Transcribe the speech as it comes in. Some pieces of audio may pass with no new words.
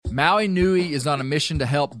Maui Nui is on a mission to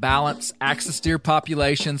help balance axis deer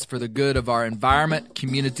populations for the good of our environment,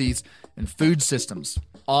 communities, and food systems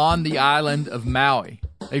on the island of Maui.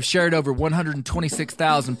 They've shared over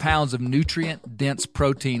 126,000 pounds of nutrient-dense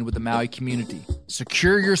protein with the Maui community.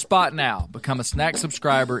 Secure your spot now. Become a snack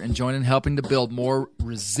subscriber and join in helping to build more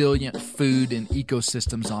resilient food and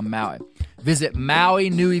ecosystems on Maui. Visit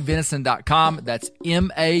MauiNuiVenison.com. That's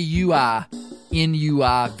MAUI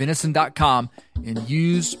venison.com and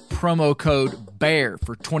use promo code BEAR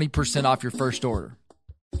for 20% off your first order.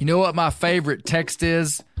 You know what my favorite text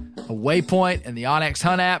is? A waypoint in the onX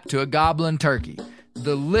Hunt app to a goblin turkey.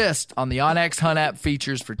 The list on the onX Hunt app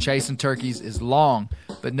features for chasing turkeys is long,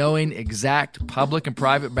 but knowing exact public and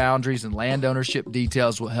private boundaries and land ownership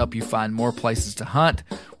details will help you find more places to hunt,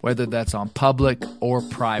 whether that's on public or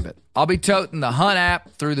private. I'll be toting the Hunt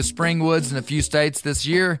app through the spring woods in a few states this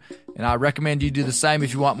year, and I recommend you do the same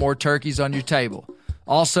if you want more turkeys on your table.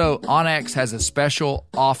 Also, onX has a special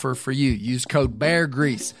offer for you. Use code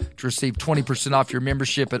BEARGREASE to receive 20% off your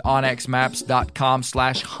membership at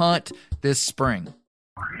onxmaps.com/hunt this spring.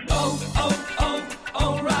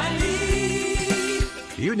 O'Reilly.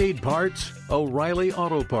 You need parts? O'Reilly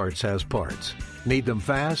Auto Parts has parts. Need them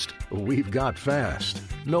fast? We've got fast.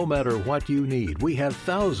 No matter what you need, we have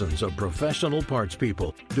thousands of professional parts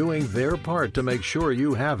people doing their part to make sure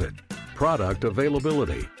you have it. Product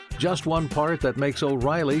availability. Just one part that makes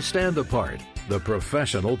O'Reilly stand apart. The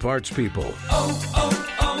professional parts people.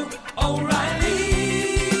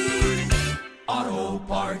 O'Reilly Auto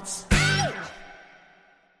Parts.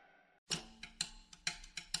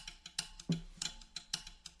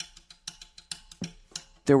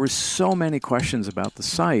 There were so many questions about the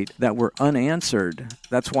site that were unanswered.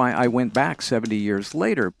 That's why I went back 70 years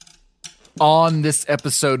later. On this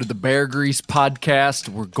episode of the Bear Grease podcast,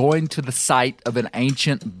 we're going to the site of an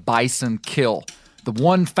ancient bison kill, the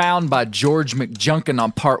one found by George McJunkin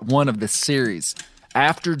on part 1 of this series.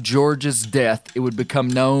 After George's death, it would become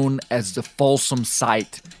known as the Folsom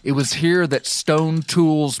Site. It was here that stone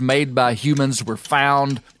tools made by humans were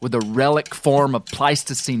found with a relic form of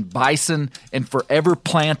Pleistocene bison and forever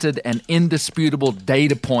planted an indisputable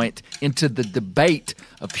data point into the debate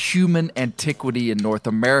of human antiquity in North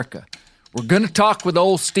America. We're going to talk with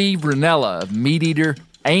old Steve Rinella of Meat Eater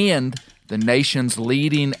and the nation's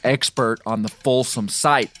leading expert on the Folsom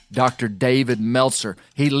Site, Dr. David Meltzer.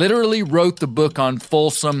 He literally wrote the book on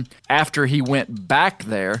Folsom after he went back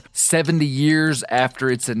there 70 years after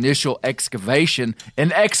its initial excavation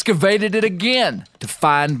and excavated it again to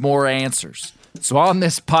find more answers. So on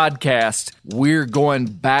this podcast, we're going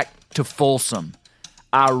back to Folsom.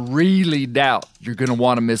 I really doubt you're going to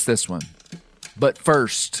want to miss this one. But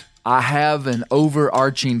first, I have an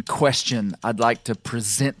overarching question I'd like to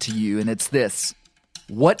present to you, and it's this.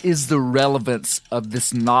 What is the relevance of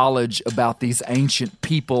this knowledge about these ancient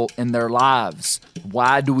people and their lives?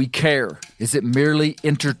 Why do we care? Is it merely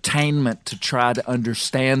entertainment to try to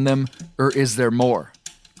understand them, or is there more?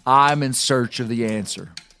 I'm in search of the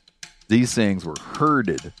answer. These things were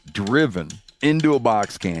herded, driven into a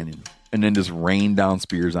box canyon, and then just rained down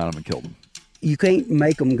spears on them and killed them. You can't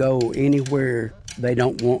make them go anywhere they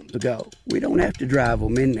don't want to go. We don't have to drive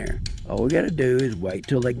them in there. All we got to do is wait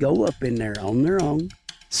till they go up in there on their own.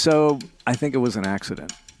 So I think it was an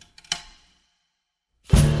accident.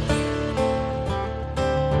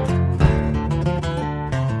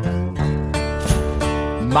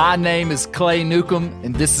 My name is Clay Newcomb,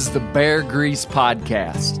 and this is the Bear Grease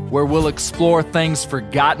Podcast, where we'll explore things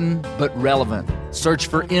forgotten but relevant, search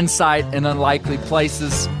for insight in unlikely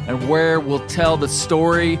places, and where we'll tell the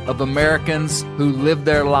story of Americans who live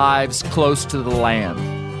their lives close to the land.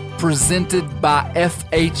 Presented by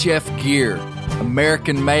FHF Gear,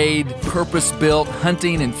 American-made, purpose-built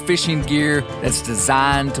hunting and fishing gear that's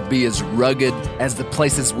designed to be as rugged as the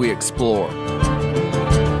places we explore.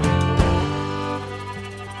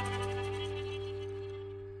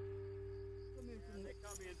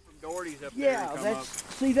 Yeah,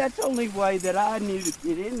 that's the only way that I knew to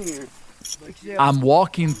get in here. I'm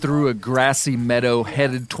walking through a grassy meadow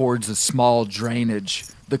headed towards a small drainage.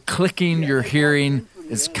 The clicking you're hearing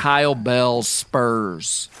is Kyle Bell's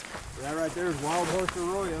spurs. That right there is Wild Horse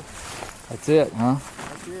Arroyo. That's it, huh?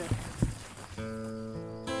 That's it.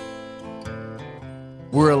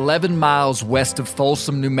 We're 11 miles west of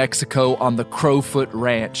Folsom, New Mexico on the Crowfoot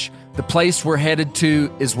Ranch. The place we're headed to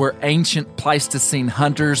is where ancient Pleistocene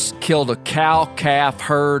hunters killed a cow-calf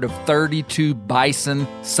herd of 32 bison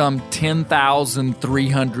some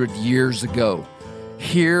 10,300 years ago.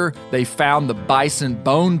 Here, they found the bison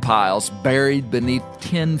bone piles buried beneath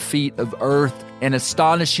 10 feet of earth and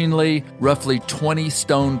astonishingly, roughly 20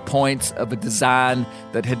 stone points of a design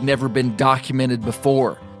that had never been documented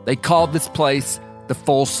before. They called this place the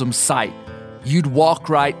Folsom Site. You'd walk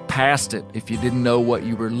right past it if you didn't know what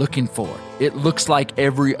you were looking for. It looks like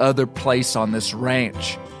every other place on this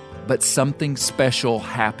ranch. But something special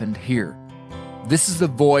happened here. This is the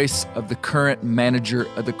voice of the current manager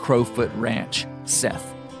of the Crowfoot Ranch,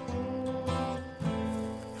 Seth.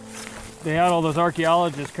 They had all those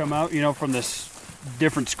archaeologists come out, from this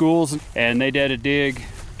different schools, and they did a dig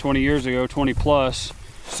 20 years ago, 20 plus.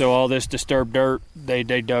 So all this disturbed dirt, they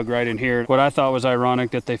dug right in here. What I thought was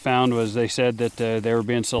ironic that they found was they said that they were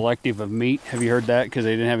being selective of meat. Have you heard that? Because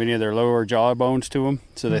they didn't have any of their lower jaw bones to them.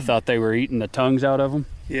 So they thought they were eating the tongues out of them.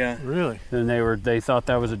 Yeah. Really? And they thought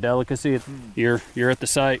that was a delicacy. You're at the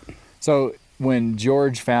site. So when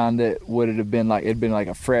George found it, would it have been like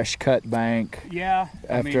a fresh cut bank? Yeah.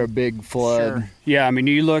 After a big flood? Sure. Yeah,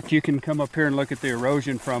 you can come up here and look at the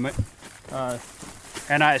erosion from it.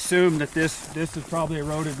 And I assume that this has probably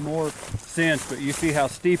eroded more since, but you see how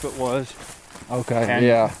steep it was. Okay, and,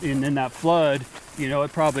 yeah. And in that flood,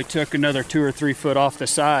 it probably took another 2 or 3 foot off the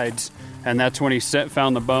sides, and that's when he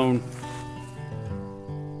found the bone.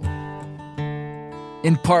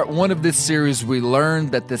 In part 1 of this series, we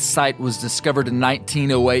learned that this site was discovered in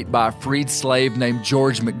 1908 by a freed slave named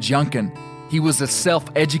George McJunkin. He was a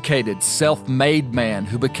self-educated, self-made man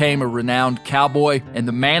who became a renowned cowboy and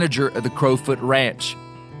the manager of the Crowfoot Ranch.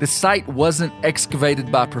 The site wasn't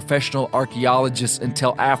excavated by professional archaeologists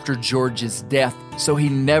until after George's death, so he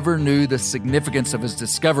never knew the significance of his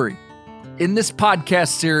discovery. In this podcast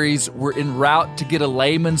series, we're en route to get a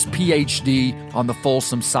layman's PhD on the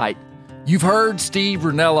Folsom site. You've heard Steve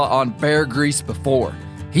Rinella on Bear Grease before.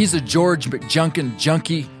 He's a George McJunkin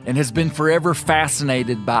junkie and has been forever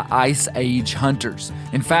fascinated by Ice Age hunters.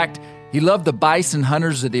 In fact, he loved the bison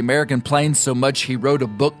hunters of the American Plains so much he wrote a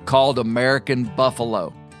book called American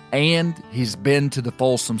Buffalo. And he's been to the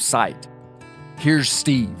Folsom site. Here's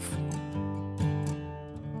Steve.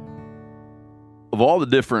 Of all the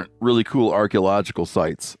different really cool archaeological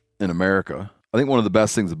sites in America, I think one of the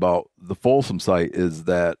best things about the Folsom site is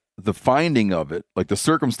that the finding of it, like the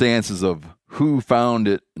circumstances of who found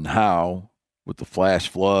it and how, with the flash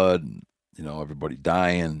flood, and, everybody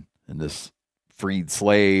dying, and this freed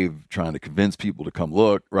slave trying to convince people to come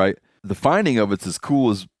look, right? The finding of it's as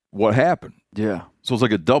cool as what happened. Yeah. So it's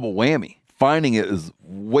like a double whammy. Finding it is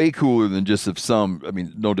way cooler than just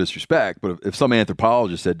no disrespect, but if some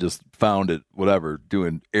anthropologist had just found it, whatever,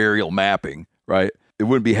 doing aerial mapping, right? It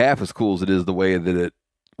wouldn't be half as cool as it is the way that it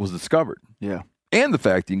was discovered. Yeah. And the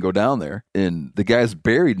fact you can go down there and the guy's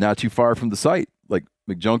buried not too far from the site. Like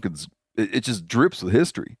McJunkin's, it just drips with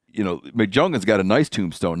history. McJunkin's got a nice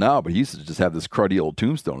tombstone now, but he used to just have this cruddy old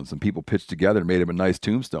tombstone, and some people pitched together and made him a nice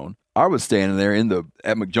tombstone. I was standing there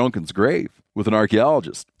at McJunkin's grave with an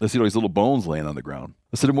archaeologist. I see all these little bones laying on the ground.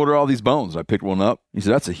 I said, "What are all these bones?" And I picked one up. He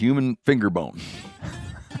said, "That's a human finger bone."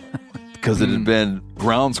 Because it had been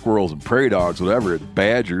ground squirrels and prairie dogs, whatever,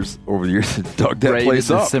 badgers over the years that dug that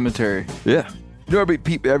place up. Cemetery. Yeah. Every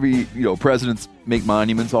presidents make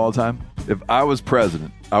monuments all the time. If I was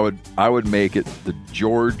president, I would make it the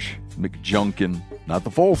George McJunkin, not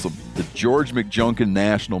the Folsom, the George McJunkin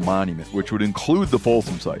National Monument, which would include the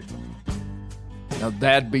Folsom site. Now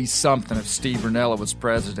that'd be something if Steve Rinella was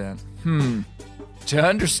president. To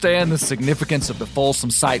understand the significance of the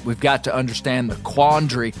Folsom site, we've got to understand the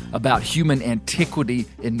quandary about human antiquity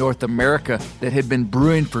in North America that had been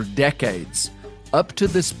brewing for decades. Up to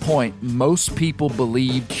this point, most people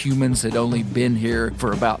believed humans had only been here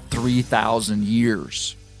for about 3,000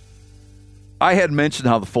 years. I had mentioned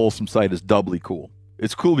how the Folsom site is doubly cool.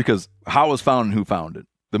 It's cool because how it was found and who found it,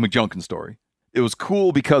 the McJunkin story. It was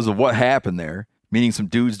cool because of what happened there, meaning some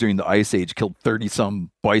dudes during the Ice Age killed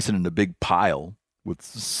 30-some bison in a big pile with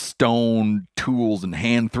stone tools and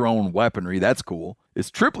hand-thrown weaponry. That's cool.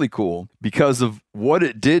 It's triply cool because of what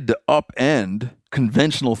it did to upend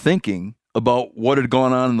conventional thinking about what had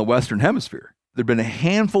gone on in the Western Hemisphere. There'd been a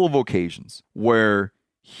handful of occasions where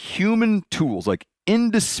human tools, like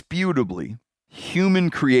indisputably human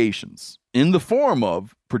creations in the form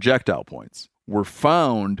of projectile points, were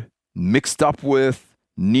found mixed up with,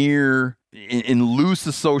 near, in loose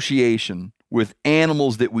association with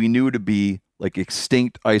animals that we knew to be like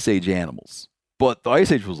extinct Ice Age animals. But the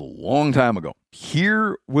Ice Age was a long time ago.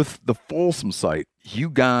 Here with the Folsom site, you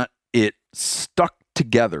got it stuck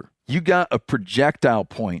together. You got a projectile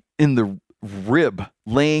point in the rib,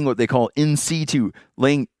 laying what they call in situ,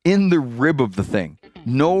 laying in the rib of the thing.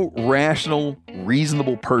 No rational,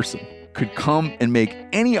 reasonable person could come and make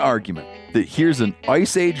any argument that here's an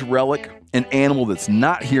Ice Age relic, an animal that's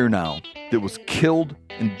not here now, that was killed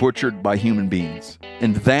and butchered by human beings.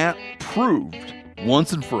 And that proved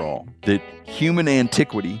once and for all that human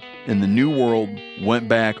antiquity in the New World went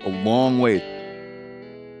back a long way.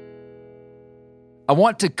 I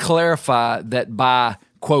want to clarify that by,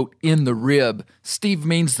 quote, in the rib, Steve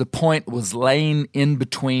means the point was laying in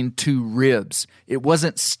between two ribs. It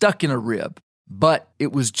wasn't stuck in a rib, but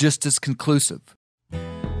it was just as conclusive.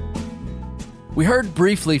 We heard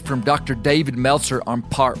briefly from Dr. David Meltzer on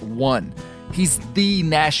part 1. He's the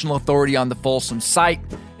national authority on the Folsom site.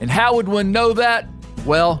 And how would one know that?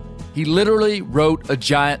 Well, he literally wrote a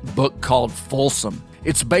giant book called Folsom.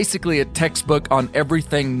 It's basically a textbook on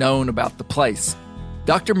everything known about the place.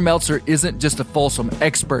 Dr. Meltzer isn't just a Folsom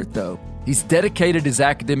expert, though. He's dedicated his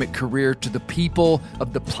academic career to the people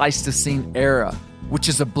of the Pleistocene era, which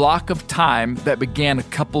is a block of time that began a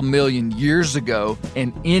couple million years ago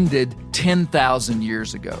and ended 10,000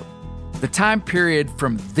 years ago. The time period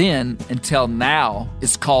from then until now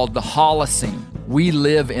is called the Holocene. We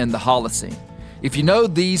live in the Holocene. If you know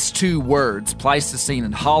these two words, Pleistocene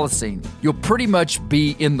and Holocene, you'll pretty much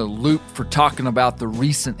be in the loop for talking about the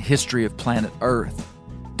recent history of planet Earth.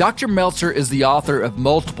 Dr. Meltzer is the author of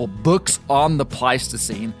multiple books on the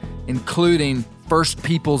Pleistocene, including First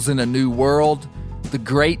Peoples in a New World, The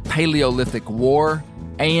Great Paleolithic War,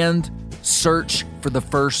 and Search for the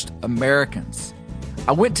First Americans.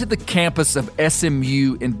 I went to the campus of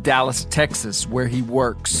SMU in Dallas, Texas, where he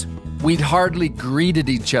works. We'd hardly greeted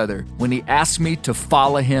each other when he asked me to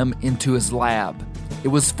follow him into his lab. It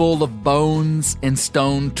was full of bones and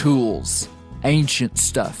stone tools, ancient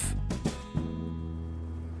stuff.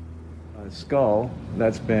 A skull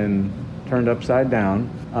that's been turned upside down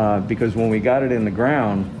because when we got it in the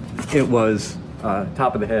ground, it was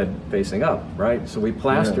top of the head facing up, right? So we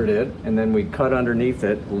plastered it, and then we cut underneath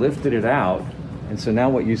it, lifted it out, and so now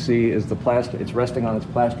what you see is the plaster. It's resting on its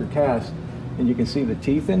plaster cast. And you can see the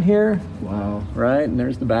teeth in here. Wow. Right, and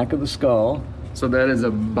there's the back of the skull. So that is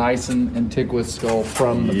a bison antiquus skull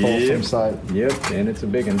from the Folsom site. Yep, and it's a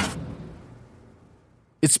big one.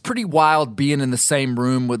 It's pretty wild being in the same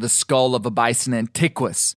room with the skull of a bison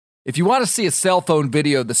antiquus. If you want to see a cell phone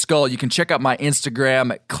video of the skull, you can check out my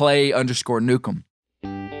Instagram at Clay_Newcomb.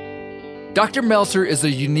 Dr. Meltzer is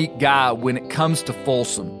a unique guy when it comes to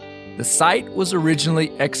Folsom. The site was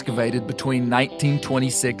originally excavated between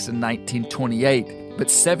 1926 and 1928, but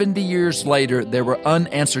 70 years later, there were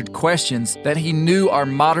unanswered questions that he knew our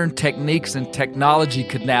modern techniques and technology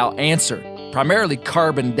could now answer, primarily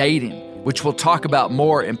carbon dating, which we'll talk about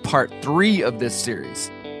more in part 3 of this series.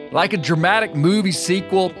 Like a dramatic movie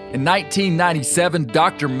sequel, in 1997,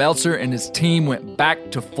 Dr. Meltzer and his team went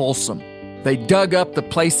back to Folsom. They dug up the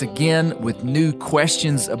place again with new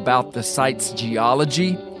questions about the site's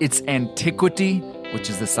geology, its antiquity, which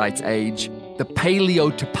is the site's age, the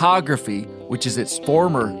paleotopography, which is its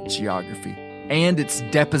former geography, and its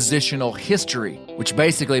depositional history, which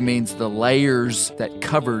basically means the layers that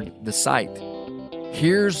covered the site.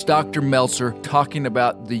 Here's Dr. Meltzer talking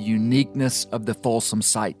about the uniqueness of the Folsom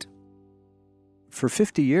site. For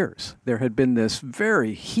 50 years, there had been this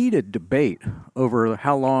very heated debate over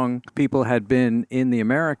how long people had been in the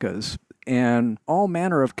Americas, and all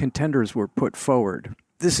manner of contenders were put forward.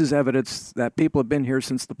 This is evidence that people have been here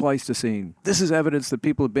since the Pleistocene. This is evidence that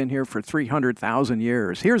people have been here for 300,000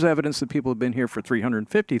 years. Here's evidence that people have been here for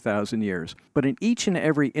 350,000 years. But in each and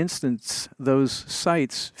every instance, those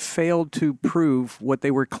sites failed to prove what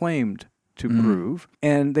they were claimed to prove,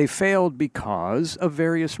 and they failed because of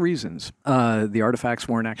various reasons. The artifacts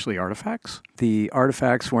weren't actually artifacts. The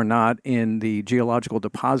artifacts were not in the geological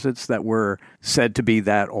deposits that were said to be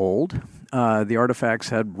that old. The artifacts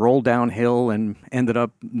had rolled downhill and ended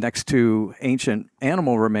up next to ancient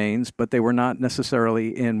animal remains, but they were not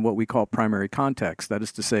necessarily in what we call primary context. That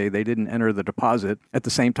is to say, they didn't enter the deposit at the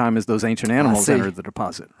same time as those ancient animals entered the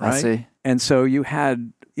deposit, right? I see. And so you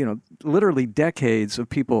had, literally decades of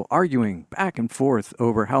people arguing back and forth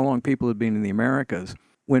over how long people had been in the Americas.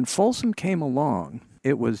 When Folsom came along,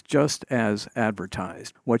 it was just as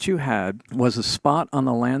advertised. What you had was a spot on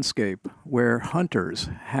the landscape where hunters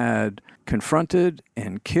had confronted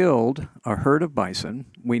and killed a herd of bison.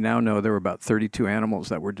 We now know there were about 32 animals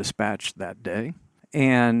that were dispatched that day.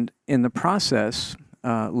 And in the process,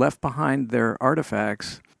 left behind their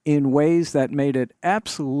artifacts in ways that made it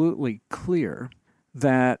absolutely clear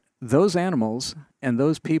that those animals and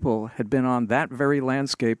those people had been on that very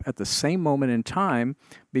landscape at the same moment in time,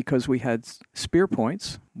 because we had spear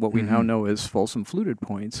points, what we now know as Folsom fluted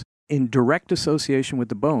points, in direct association with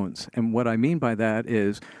the bones. And what I mean by that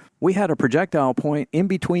is we had a projectile point in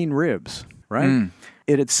between ribs, right?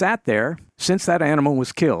 It had sat there since that animal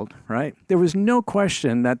was killed, right? There was no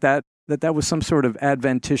question that that was some sort of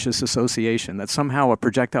adventitious association, that somehow a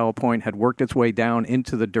projectile point had worked its way down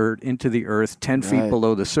into the dirt, into the earth, 10 feet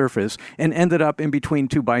below the surface, and ended up in between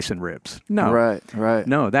two bison ribs. No. Right.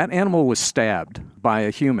 No, that animal was stabbed by a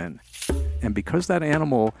human. And because that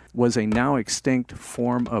animal was a now extinct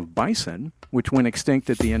form of bison, which went extinct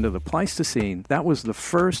at the end of the Pleistocene, that was the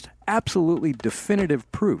first absolutely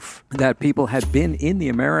definitive proof that people had been in the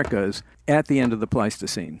Americas at the end of the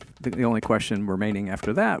Pleistocene. The only question remaining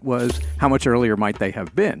after that was, how much earlier might they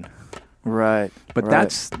have been? Right. But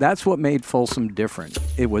that's what made Folsom different.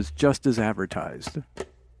 It was just as advertised.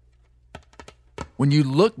 When you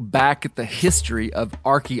look back at the history of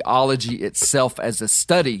archaeology itself as a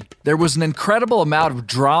study, there was an incredible amount of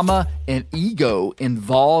drama and ego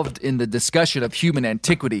involved in the discussion of human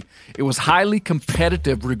antiquity. It was highly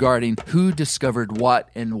competitive regarding who discovered what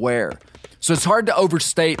and where. So it's hard to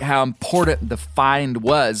overstate how important the find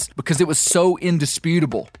was because it was so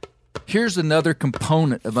indisputable. Here's another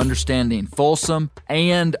component of understanding Folsom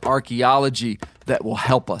and archaeology that will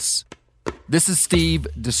help us. This is Steve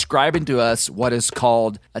describing to us what is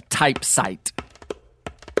called a type site.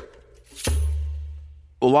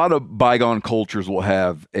 A lot of bygone cultures will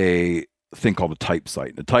have a thing called a type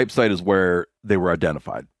site. A type site is where they were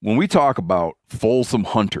identified. When we talk about Folsom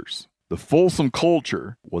hunters, the Folsom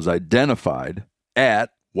culture was identified at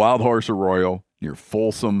Wild Horse Arroyo near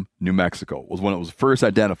Folsom, New Mexico, was when it was first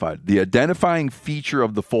identified. The identifying feature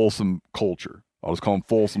of the Folsom culture, I'll just call them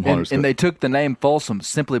Folsom hunters. And they took the name Folsom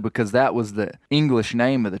simply because that was the English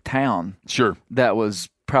name of the town. Sure. That was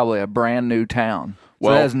probably a brand new town. So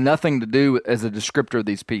Well, it has nothing to do as a descriptor of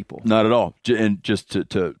these people. Not at all. And just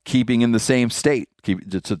to keeping in the same state, keep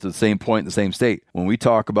just at the same point in the same state. When we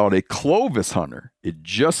talk about a Clovis hunter, it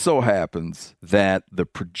just so happens that the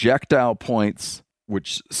projectile points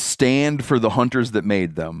which stand for the hunters that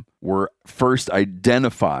made them were first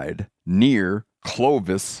identified near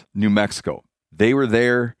Clovis, New Mexico. They were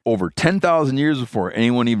there over 10,000 years before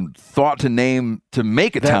anyone even thought to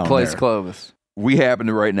make a town That place, there. Clovis. We happen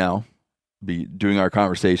to right now be doing our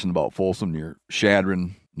conversation about Folsom near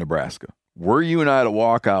Chadron, Nebraska. Were you and I to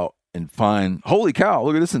walk out and find, holy cow,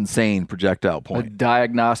 look at this insane projectile A point.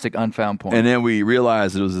 diagnostic unfound point. And then we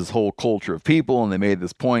realized it was this whole culture of people and they made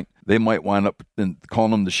this point. They might wind up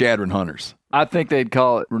calling them the Chadron hunters. I think they'd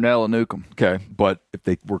call it Runella Newcomb. Okay, but if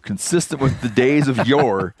they were consistent with the days of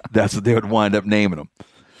yore, that's what they would wind up naming them.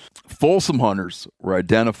 Folsom hunters were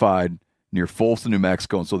identified near Folsom, New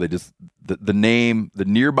Mexico, and so they just the name, the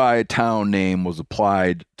nearby town name was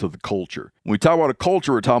applied to the culture. When we talk about a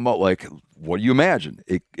culture, we're talking about like, what do you imagine?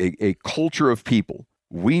 A culture of people.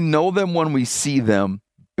 We know them when we see them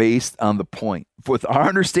based on the point. With our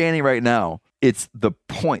understanding right now, it's the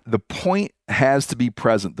point. The point has to be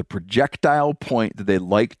present. The projectile point that they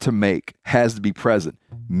like to make has to be present.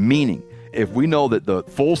 Meaning, if we know that the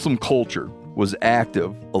Folsom culture was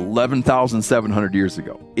active 11,700 years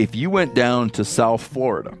ago, if you went down to South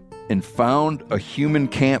Florida and found a human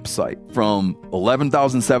campsite from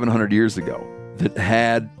 11,700 years ago that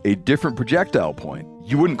had a different projectile point,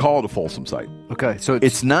 you wouldn't call it a Folsom site. Okay, so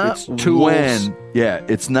It's not tools. when. Yeah,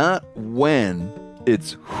 it's not when.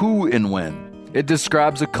 It's who and when. It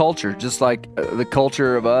describes a culture, just like the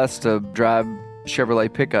culture of us to drive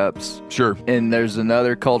Chevrolet pickups. Sure. And there's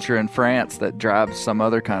another culture in France that drives some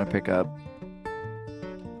other kind of pickup.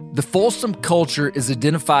 The Folsom culture is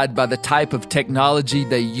identified by the type of technology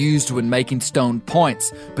they used when making stone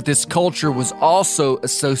points, but this culture was also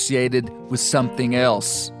associated with something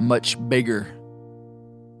else much bigger.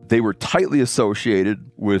 They were tightly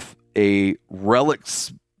associated with a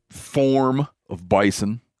relics form of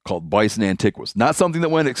bison called Bison antiquus. Not something that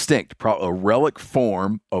went extinct, a relic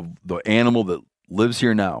form of the animal that lives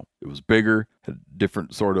here now. It was bigger, had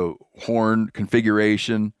different sort of horn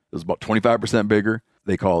configuration. It was about 25% bigger.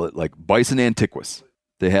 They call it like Bison antiquus.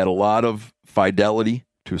 They had a lot of fidelity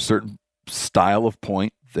to a certain style of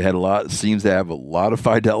point. They had seems to have a lot of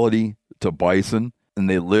fidelity to bison, and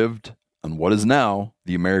they lived on what is now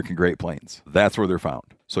the American Great Plains. That's where they're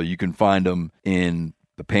found. So you can find them in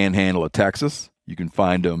the panhandle of Texas. You can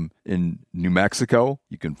find them in New Mexico.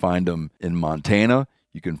 You can find them in Montana.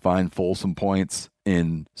 You can find Folsom points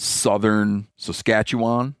in southern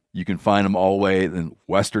Saskatchewan. You can find them all the way in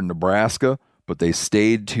western Nebraska, but they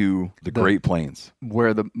stayed to the Great Plains.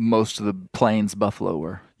 Where most of the plains buffalo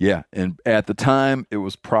were. Yeah, and at the time, it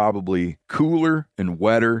was probably cooler and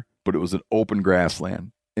wetter, but it was an open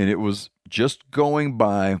grassland. And it was just going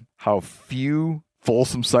by how few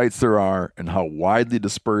Folsom sites there are and how widely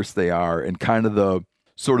dispersed they are and kind of the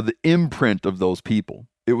sort of the imprint of those people.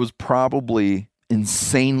 It was probably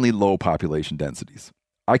insanely low population densities.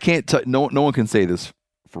 I can't no one can say this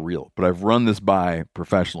for real, but I've run this by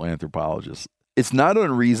professional anthropologists. It's not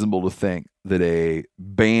unreasonable to think that a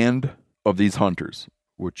band of these hunters,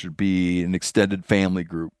 which would be an extended family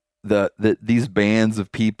group, that these bands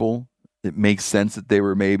of people, it makes sense that they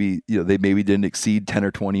were maybe didn't exceed 10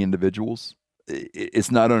 or 20 individuals.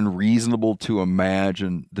 It's not unreasonable to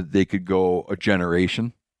imagine that they could go a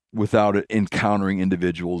generation without encountering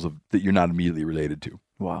individuals that you're not immediately related to.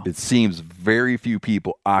 Wow. It seems very few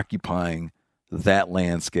people occupying that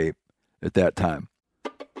landscape at that time.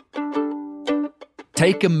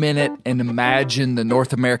 Take a minute and imagine the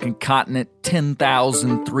North American continent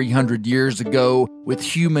 10,300 years ago with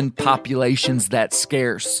human populations that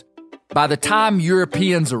scarce. By the time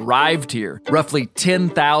Europeans arrived here, roughly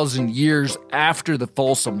 10,000 years after the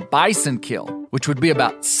Folsom bison kill, which would be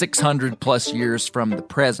about 600 plus years from the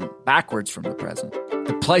present, backwards from the present,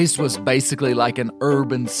 the place was basically like an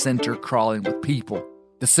urban center crawling with people.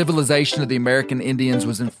 The civilization of the American Indians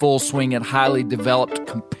was in full swing and highly developed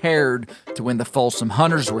compared to when the Folsom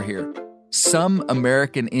hunters were here. Some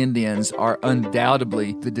American Indians are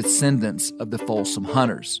undoubtedly the descendants of the Folsom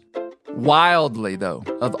hunters. Wildly, though,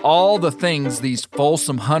 of all the things these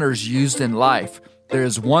Folsom hunters used in life, there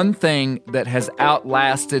is one thing that has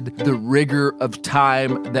outlasted the rigor of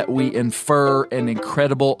time that we infer an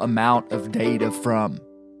incredible amount of data from.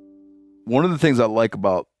 One of the things I like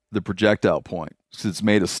about the projectile point is it's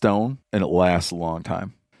made of stone and it lasts a long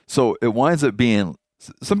time. So it winds up being,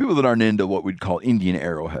 some people that aren't into what we'd call Indian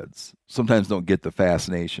arrowheads sometimes don't get the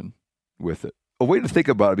fascination with it. A way to think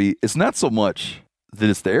about it, it's not so much that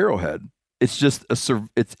it's the arrowhead. It's just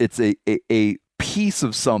a piece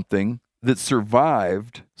of something that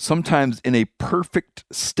survived sometimes in a perfect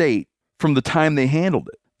state from the time they handled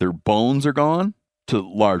it. Their bones are gone to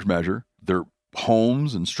large measure. Their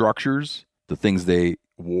homes and structures, the things they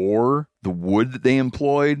wore, the wood that they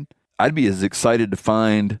employed. I'd be as excited to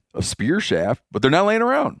find a spear shaft, but they're not laying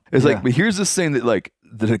around. It's like, but here's this thing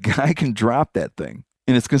that a guy can drop that thing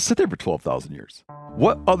and it's going to sit there for 12,000 years.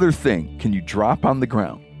 What other thing can you drop on the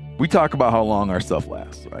ground? We talk about how long our stuff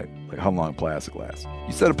lasts, right? Like how long plastic lasts.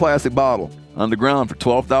 You set a plastic bottle on the ground for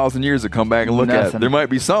 12,000 years to come back and look at it. There might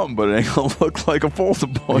be something, but it ain't going to look like a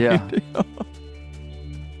Folsom point. Yeah.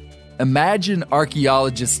 Imagine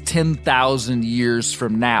archaeologists 10,000 years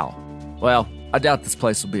from now. Well, I doubt this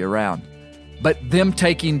place will be around. But them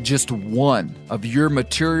taking just one of your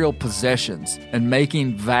material possessions and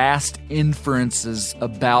making vast inferences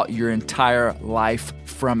about your entire life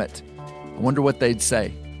from it. I wonder what they'd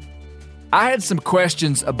say. I had some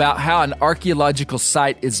questions about how an archaeological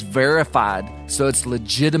site is verified so its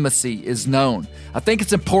legitimacy is known. I think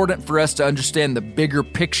it's important for us to understand the bigger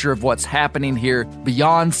picture of what's happening here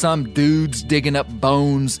beyond some dudes digging up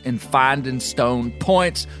bones and finding stone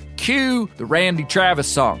points. Cue the Randy Travis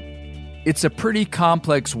song. It's a pretty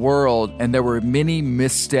complex world, and there were many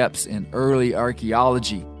missteps in early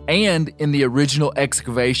archaeology and in the original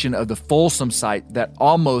excavation of the Folsom site that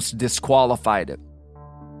almost disqualified it.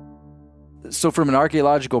 So from an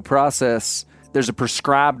archaeological process, there's a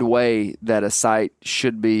prescribed way that a site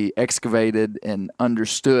should be excavated and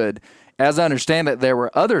understood. As I understand it, there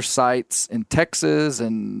were other sites in Texas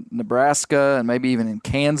and Nebraska and maybe even in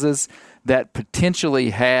Kansas that potentially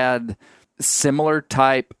had similar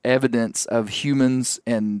type evidence of humans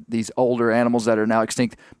and these older animals that are now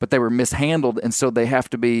extinct, but they were mishandled, and so they have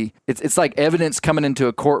to be, it's like evidence coming into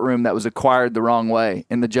a courtroom that was acquired the wrong way,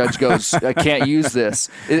 and the judge goes, I can't use this.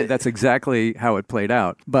 That's exactly how it played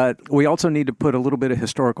out. But we also need to put a little bit of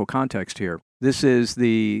historical context here. This is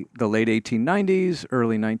the late 1890s,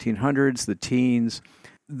 early 1900s, the teens.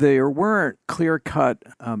 There weren't clear-cut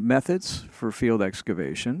methods for field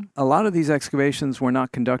excavation. A lot of these excavations were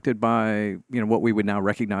not conducted by, what we would now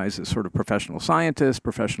recognize as sort of professional scientists,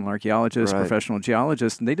 professional archaeologists, professional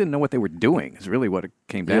geologists, and they didn't know what they were doing, is really what it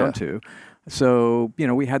came down to. So,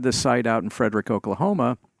 we had this site out in Frederick,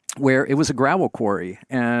 Oklahoma, where it was a gravel quarry.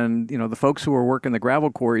 And, the folks who were working the gravel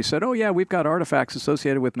quarry said, oh, yeah, we've got artifacts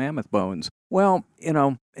associated with mammoth bones. Well,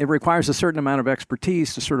 it requires a certain amount of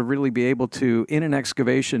expertise to sort of really be able to, in an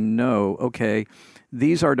excavation, know, okay,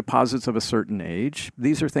 these are deposits of a certain age.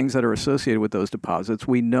 These are things that are associated with those deposits.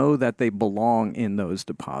 We know that they belong in those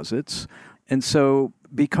deposits. And so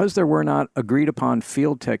because there were not agreed upon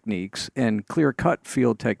field techniques and clear-cut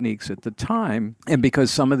field techniques at the time, and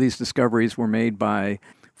because some of these discoveries were made by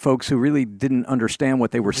folks who really didn't understand what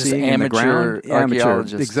they were Just seeing in the ground.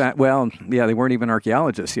 archaeologists. Well, yeah, they weren't even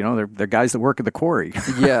archaeologists. They're guys that work at the quarry.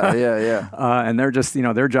 Yeah. And they're just,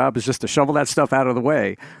 their job is just to shovel that stuff out of the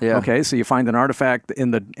way. Yeah. Okay, so you find an artifact in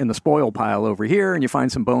the spoil pile over here, and you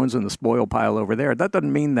find some bones in the spoil pile over there. That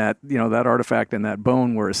doesn't mean that, that artifact and that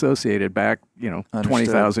bone were associated back,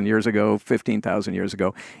 20,000 years ago, 15,000 years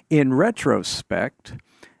ago. In retrospect,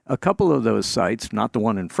 a couple of those sites, not the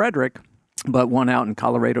one in Frederick, but one out in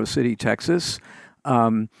Colorado City, Texas.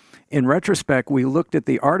 In retrospect, we looked at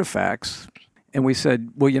the artifacts and we said,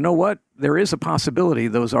 well, you know what? There is a possibility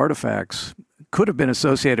those artifacts could have been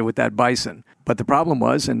associated with that bison. But the problem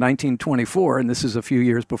was in 1924, and this is a few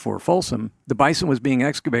years before Folsom, the bison was being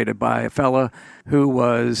excavated by a fella who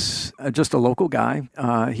was just a local guy.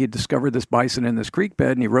 He had discovered this bison in this creek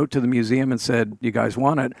bed, and he wrote to the museum and said, you guys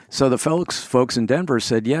want it? So the folks in Denver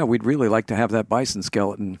said, yeah, we'd really like to have that bison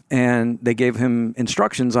skeleton. And they gave him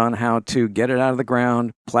instructions on how to get it out of the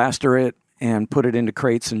ground, plaster it, and put it into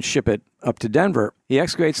crates and ship it up to Denver. He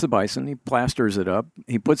excavates the bison, he plasters it up,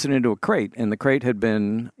 he puts it into a crate, and the crate had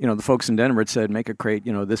been, the folks in Denver had said, make a crate,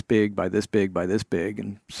 this big by this big by this big,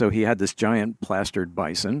 and so he had this giant plastered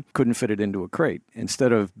bison, couldn't fit it into a crate.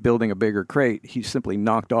 Instead of building a bigger crate, he simply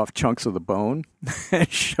knocked off chunks of the bone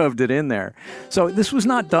and shoved it in there. So this was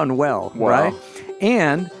not done well, right?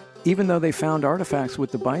 And even though they found artifacts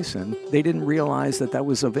with the bison, they didn't realize that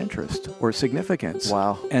was of interest or significance.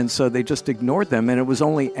 Wow. And so they just ignored them. And it was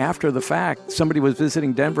only after the fact, somebody was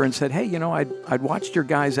visiting Denver and said, hey, I'd watched your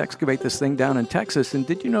guys excavate this thing down in Texas. And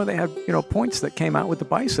did you know they had, points that came out with the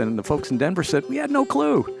bison? And the folks in Denver said, we had no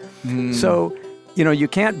clue. So, you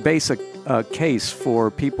can't base a case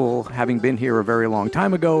for people having been here a very long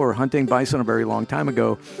time ago or hunting bison a very long time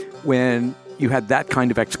ago when you had that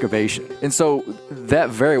kind of excavation. And so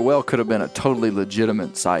that very well could have been a totally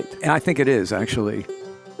legitimate site. And I think it is, actually.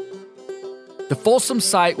 The Folsom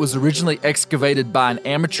site was originally excavated by an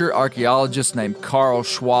amateur archaeologist named Carl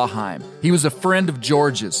Schwaheim. He was a friend of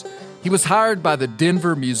George's. He was hired by the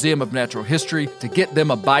Denver Museum of Natural History to get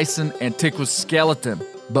them a bison antiquus skeleton.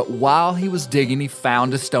 But while he was digging, he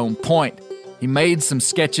found a stone point. He made some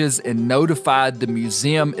sketches and notified the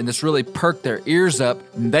museum, and this really perked their ears up.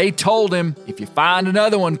 And they told him, if you find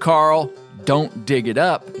another one, Carl, don't dig it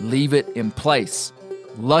up, leave it in place.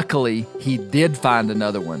 Luckily, he did find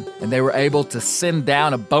another one, and they were able to send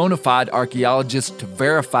down a bona fide archaeologist to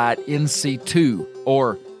verify it in situ,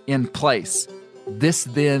 or in place. This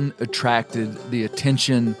then attracted the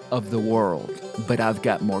attention of the world. But I've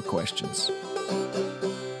got more questions.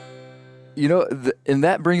 And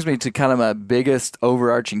that brings me to kind of my biggest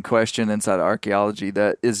overarching question inside archaeology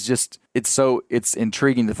that is just, it's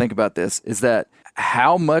intriguing to think about this, is that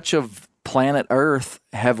how much of planet Earth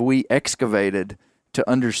have we excavated to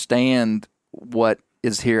understand what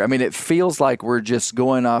is here? I mean, it feels like we're just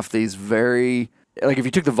going off these like if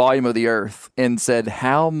you took the volume of the Earth and said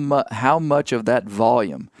how much of that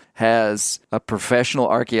volume has a professional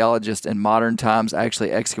archaeologist in modern times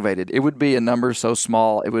actually excavated, it would be a number so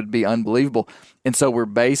small, it would be unbelievable. And so we're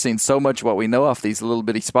basing so much of what we know off these little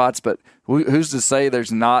bitty spots, but who's to say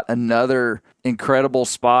there's not another incredible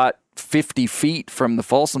spot 50 feet from the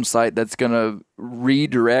Folsom site that's going to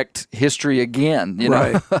redirect history again,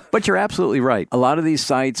 Right. But you're absolutely right. A lot of these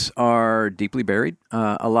sites are deeply buried.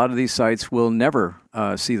 A lot of these sites will never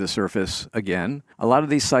see the surface again. A lot of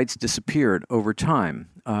these sites disappeared over time.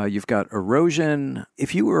 You've got erosion.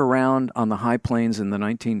 If you were around on the high plains in the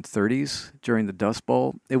 1930s during the Dust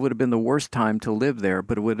Bowl, it would have been the worst time to live there,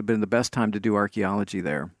 but it would have been the best time to do archaeology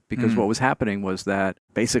there. Because what was happening was that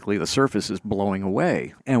basically the surface is blowing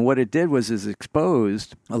away. And what it did was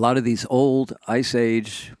exposed a lot of these old Ice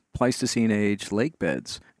Age, Pleistocene Age lake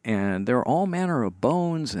beds. And there are all manner of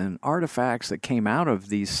bones and artifacts that came out of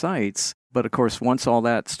these sites. But of course, once all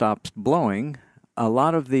that stops blowing, a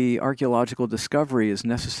lot of the archaeological discovery is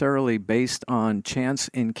necessarily based on chance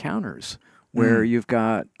encounters, where you've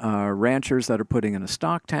got ranchers that are putting in a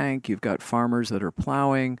stock tank, you've got farmers that are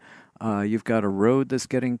plowing, you've got a road that's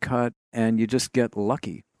getting cut, and you just get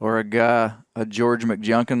lucky. Or a George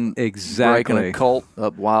McJunkin exactly breaking a colt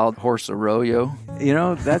up Wild Horse Arroyo.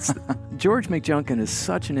 That's George McJunkin is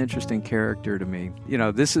such an interesting character to me.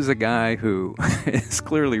 This is a guy who is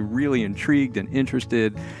clearly really intrigued and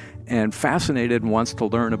interested and fascinated and wants to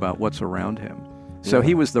learn about what's around him. So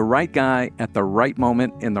he was the right guy at the right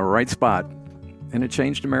moment in the right spot, and it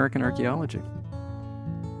changed American archaeology.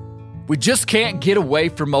 We just can't get away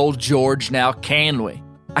from old George now, can we?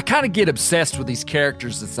 I kind of get obsessed with these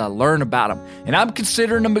characters as I learn about them, and I'm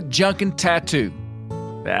considering a McJunkin tattoo.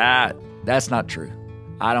 That's not true.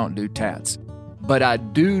 I don't do tats. but I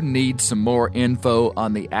do need some more info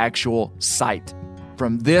on the actual site.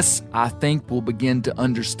 From this, I think we'll begin to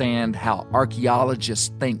understand how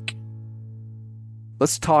archaeologists think.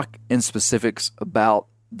 Let's talk in specifics about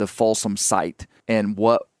the Folsom site and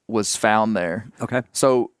what was found there. Okay.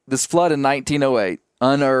 So this flood in 1908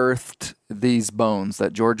 unearthed these bones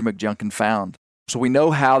that George McJunkin found. So we know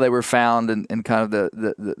how they were found in kind of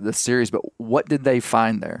the series, but what did they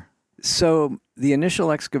find there? So the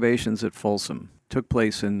initial excavations at Folsom took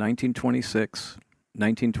place in 1926,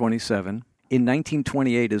 1927, in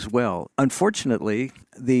 1928 as well. Unfortunately,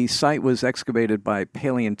 the site was excavated by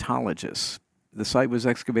paleontologists. The site was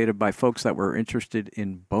excavated by folks that were interested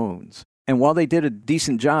in bones. And while they did a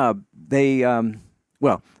decent job, they,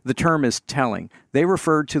 the term is telling. They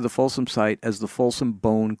referred to the Folsom site as the Folsom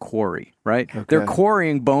Bone Quarry, right? Okay. They're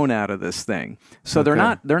quarrying bone out of this thing. So they're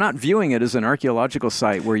not viewing it as an archaeological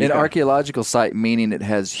site where you archaeological site meaning it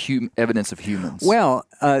has evidence of humans. Well,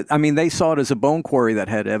 they saw it as a bone quarry that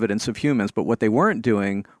had evidence of humans, but what they weren't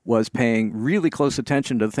doing was paying really close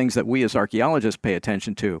attention to the things that we as archaeologists pay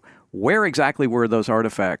attention to. Where exactly were those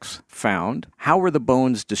artifacts found? How were the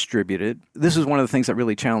bones distributed? This is one of the things that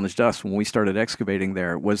really challenged us when we started excavating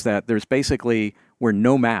there, was that there's basically were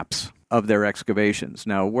no maps of their excavations.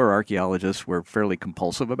 Now, we're archaeologists. We're fairly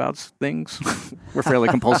compulsive about things. We're fairly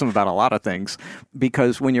compulsive about a lot of things,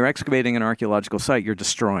 because when you're excavating an archaeological site, you're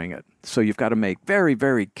destroying it. So you've got to make very,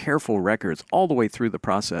 very careful records all the way through the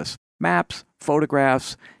process. Maps,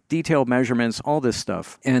 photographs, detailed measurements, all this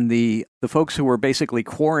stuff. And the folks who were basically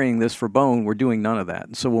quarrying this for bone were doing none of that.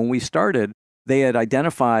 And so when we started, they had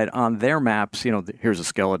identified on their maps, here's a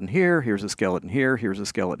skeleton here, here's a skeleton here, here's a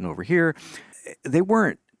skeleton over here. They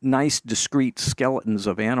weren't nice, discrete skeletons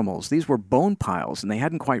of animals. These were bone piles, and they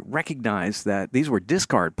hadn't quite recognized that these were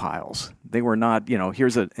discard piles. They were not,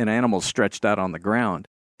 here's an animal stretched out on the ground.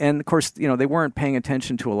 And of course, they weren't paying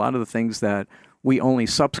attention to a lot of the things that we only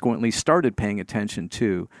subsequently started paying attention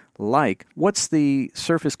to, like what's the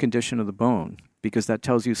surface condition of the bone? Because that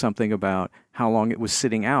tells you something about how long it was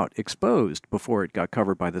sitting out exposed before it got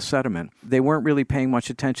covered by the sediment. They weren't really paying much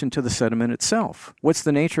attention to the sediment itself. What's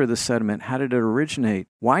the nature of the sediment? How did it originate?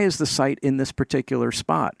 Why is the site in this particular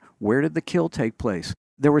spot? Where did the kill take place?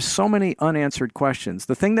 There were so many unanswered questions.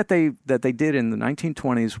 The thing that they did in the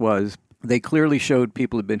 1920s was they clearly showed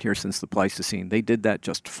people had been here since the Pleistocene. They did that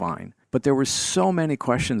just fine. But there were so many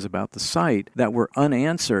questions about the site that were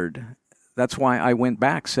unanswered. That's why I went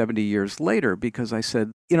back 70 years later, because I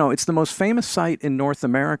said, it's the most famous site in North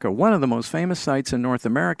America, one of the most famous sites in North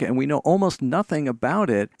America, and we know almost nothing about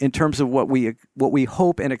it in terms of what we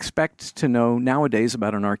hope and expect to know nowadays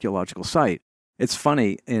about an archaeological site. It's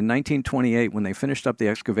funny, in 1928, when they finished up the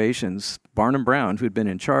excavations, Barnum Brown, who'd been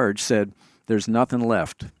in charge, said, there's nothing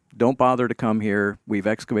left. Don't bother to come here. We've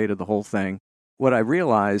excavated the whole thing. What I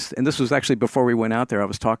realized, and this was actually before we went out there, I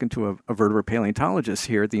was talking to a vertebrate paleontologist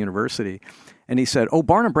here at the university, and he said,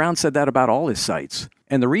 Barnum Brown said that about all his sites.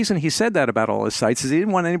 And the reason he said that about all his sites is he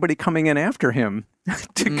didn't want anybody coming in after him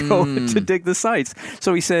to go to dig the sites.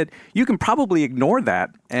 So he said, you can probably ignore that.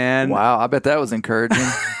 And wow, I bet that was encouraging.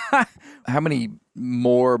 How many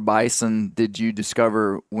more bison did you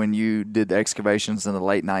discover when you did the excavations in the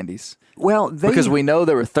late 90s? Well, because we know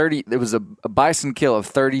there was a bison kill of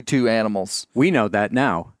 32 animals. We know that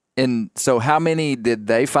now. And so how many did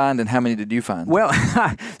they find and how many did you find? Well,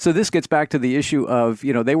 so this gets back to the issue of,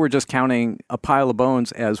 they were just counting a pile of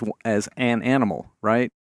bones as an animal,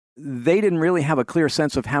 right? They didn't really have a clear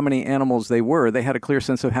sense of how many animals they were. They had a clear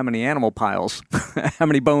sense of how many animal piles, how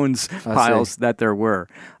many bones piles that there were.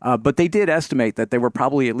 But they did estimate that there were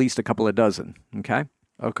probably at least a couple of dozen, okay?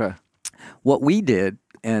 Okay. What we did,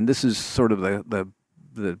 and this is sort of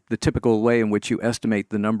the typical way in which you estimate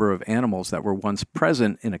the number of animals that were once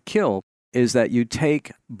present in a kill, is that you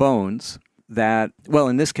take bones that, well,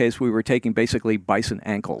 in this case, we were taking basically bison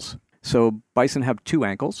ankles. So bison have two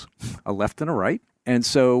ankles, a left and a right. And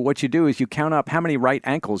so what you do is you count up how many right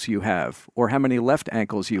ankles you have or how many left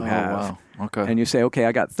ankles you have. Wow. Okay. And you say, okay,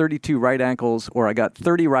 I got 32 right ankles, or I got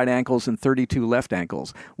 30 right ankles and 32 left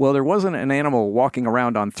ankles. Well, there wasn't an animal walking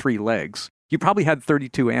around on three legs. You probably had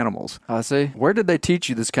 32 animals. I see. Where did they teach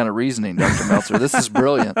you this kind of reasoning, Dr. Meltzer? This is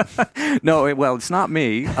brilliant. No, well, it's not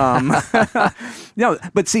me. No,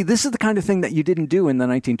 but see, this is the kind of thing that you didn't do in the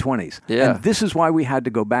 1920s. Yeah. And this is why we had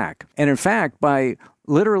to go back. And in fact, by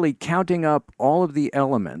literally counting up all of the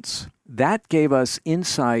elements, that gave us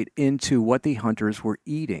insight into what the hunters were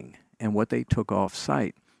eating and what they took off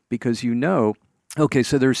site. Because okay,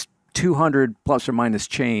 so there's 200 plus or minus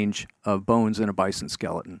change of bones in a bison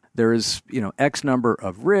skeleton. There is, X number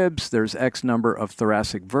of ribs, there's X number of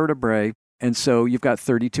thoracic vertebrae, And so you've got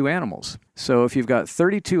 32 animals. So if you've got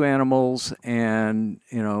 32 animals and,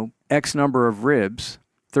 X number of ribs,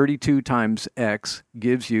 32 times X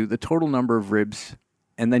gives you the total number of ribs,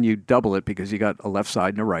 and then you double it because you got a left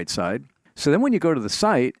side and a right side. So then when you go to the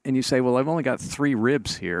site and you say, well, I've only got 3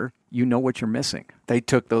 ribs here, you know what you're missing. They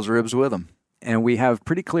took those ribs with them. And we have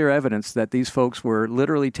pretty clear evidence that these folks were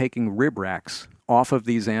literally taking rib racks off of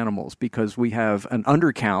these animals because we have an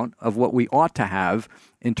undercount of what we ought to have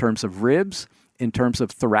in terms of ribs, in terms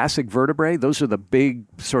of thoracic vertebrae. Those are the big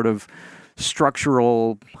sort of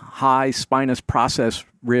structural, high spinous process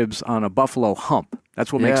ribs on a buffalo hump.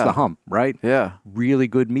 That's what makes the hump, right? Yeah. Really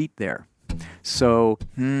good meat there. So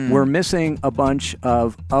we're missing a bunch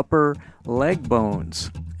of upper leg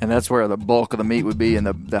bones. And that's where the bulk of the meat would be in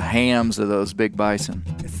the hams of those big bison.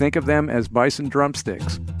 Think of them as bison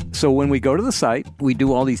drumsticks. So when we go to the site, we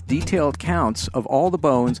do all these detailed counts of all the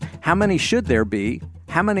bones. How many should there be?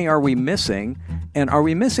 How many are we missing? And are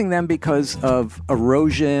we missing them because of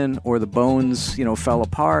erosion or the bones, fell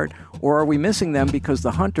apart? Or are we missing them because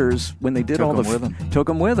the hunters, when they did took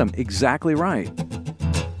them with them? Exactly right.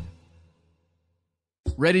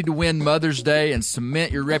 Ready to win Mother's Day and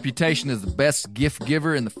cement your reputation as the best gift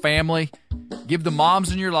giver in the family? Give the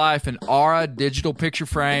moms in your life an Aura digital picture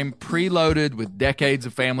frame preloaded with decades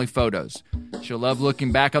of family photos. She'll love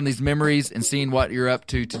looking back on these memories and seeing what you're up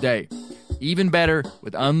to today. Even better,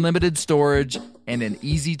 with unlimited storage and an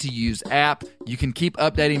easy-to-use app, you can keep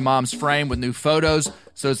updating mom's frame with new photos,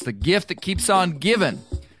 so it's the gift that keeps on giving.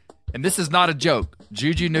 And this is not a joke.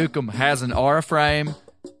 Juju Newcomb has an Aura frame,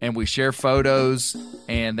 and we share photos,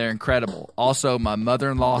 and they're incredible. Also, my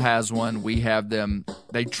mother-in-law has one. We have them.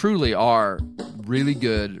 They truly are really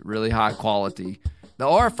good, really high quality. The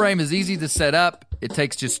Aura frame is easy to set up. It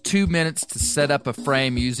takes just 2 minutes to set up a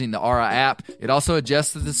frame using the Aura app. It also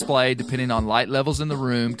adjusts the display depending on light levels in the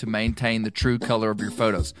room to maintain the true color of your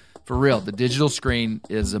photos. For real, the digital screen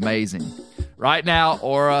is amazing. Right now,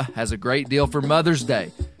 Aura has a great deal for Mother's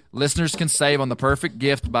Day. Listeners can save on the perfect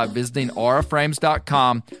gift by visiting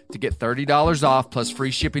auraframes.com to get $30 off plus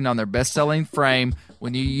free shipping on their best-selling frame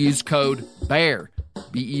when you use code BEAR,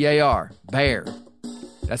 B-E-A-R, BEAR.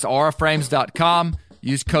 That's auraframes.com.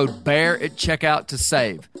 Use code BEAR at checkout to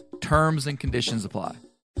save. Terms and conditions apply.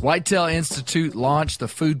 Whitetail Institute launched the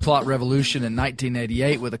food plot revolution in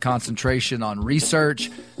 1988 with a concentration on research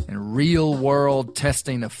and real-world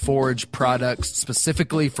testing of forage products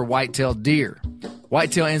specifically for whitetail deer.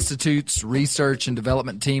 Whitetail Institute's research and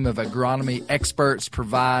development team of agronomy experts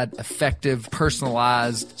provide effective,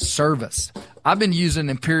 personalized service. I've been using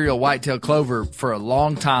Imperial Whitetail Clover for a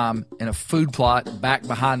long time in a food plot back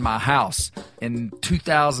behind my house. In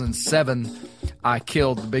 2007, I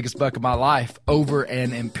killed the biggest buck of my life over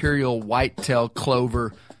an Imperial Whitetail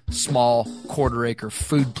Clover small quarter-acre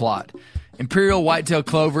food plot. Imperial Whitetail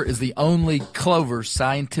Clover is the only clover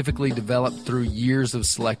scientifically developed through years of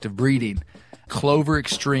selective breeding. Clover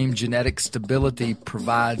Extreme genetic stability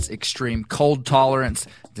provides extreme cold tolerance,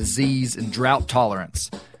 disease, and drought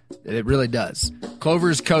tolerance. It really does. Clover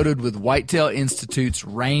is coated with Whitetail Institute's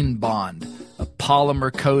Rain Bond, a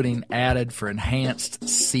polymer coating added for enhanced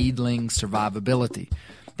seedling survivability.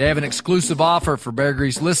 They have an exclusive offer for Bear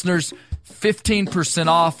Grease listeners, 15%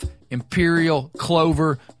 off Imperial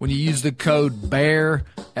Clover when you use the code BEAR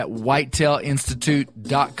at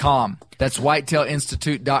whitetailinstitute.com. That's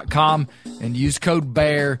whitetailinstitute.com and use code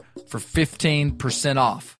BEAR for 15%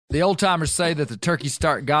 off. The old-timers say that the turkeys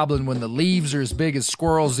start gobbling when the leaves are as big as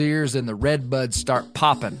squirrels' ears and the red buds start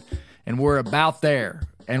popping. And we're about there.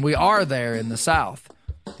 And we are there in the South.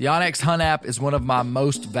 The onX Hunt app is one of my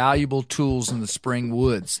most valuable tools in the spring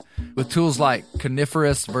woods. With tools like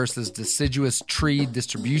coniferous versus deciduous tree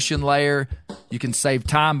distribution layer, you can save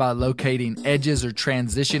time by locating edges or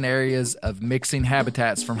transition areas of mixing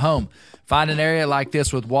habitats from home. Find an area like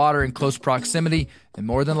this with water in close proximity, and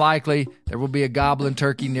more than likely, there will be a gobbling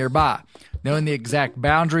turkey nearby. Knowing the exact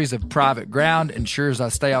boundaries of private ground ensures I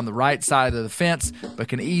stay on the right side of the fence, but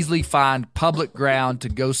can easily find public ground to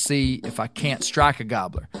go see if I can't strike a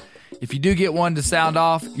gobbler. If you do get one to sound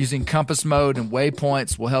off, using compass mode and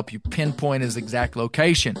waypoints will help you pinpoint his exact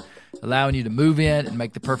location, allowing you to move in and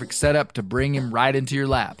make the perfect setup to bring him right into your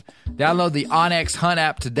lap. Download the onX Hunt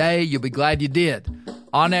app today. You'll be glad you did.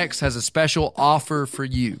 onX has a special offer for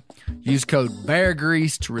you. Use code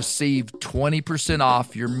BEARGREASE to receive 20%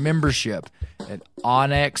 off your membership at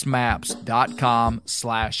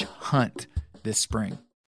onxmaps.com/hunt this spring.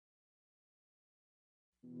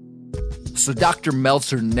 So Dr.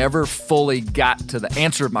 Meltzer never fully got to the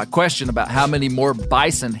answer of my question about how many more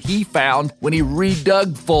bison he found when he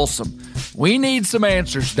redug Folsom. We need some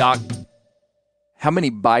answers, Doc. How many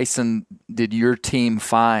bison did your team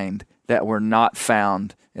find that were not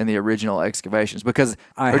found in the original excavations? Because,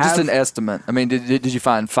 just an estimate. I mean, did you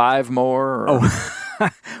find 5 more? Or?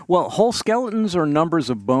 Well, whole skeletons or numbers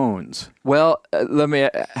of bones? Well,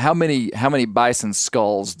 how many bison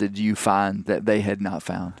skulls did you find that they had not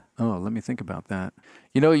found? Oh, let me think about that.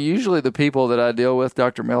 Usually the people that I deal with,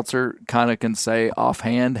 Dr. Meltzer, kind of can say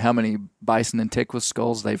offhand how many bison antiquus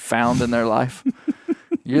skulls they've found in their life.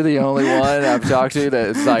 You're the only one I've talked to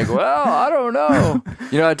that's like, well, I don't know.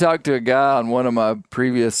 I talked to a guy on one of my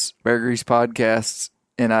previous Bear Grease podcasts,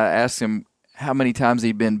 and I asked him how many times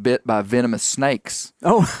he'd been bit by venomous snakes.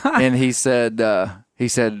 Oh, and he said,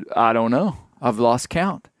 I don't know. I've lost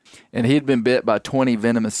count. And he'd been bit by 20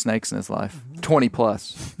 venomous snakes in his life, 20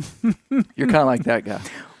 plus. You're kind of like that guy.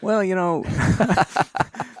 Well,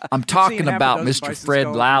 I'm talking about Mr. Fred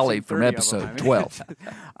Lally from episode 12.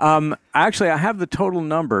 Actually, I have the total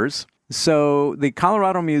numbers. So the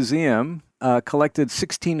Colorado Museum collected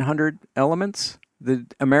 1,600 elements. The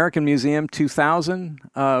American Museum, 2,000.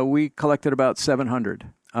 We collected about 700.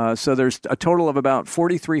 So there's a total of about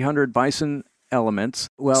 4,300 bison elements.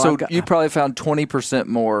 Well, so you probably found 20%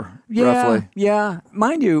 more, roughly. Yeah.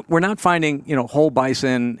 Mind you, we're not finding, whole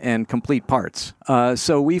bison and complete parts.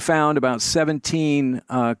 So we found about 17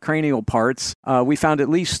 cranial parts. We found at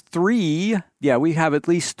least 3. Yeah, we have at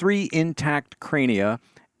least 3 intact crania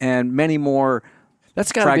and many more.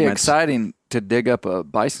 That's got to be exciting to dig up a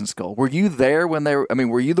bison skull. Were you there when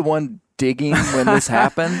were you the one digging when this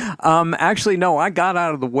happened? Actually, no, I got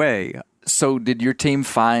out of the way. So did your team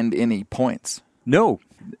find any points? No.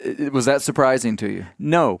 Was that surprising to you?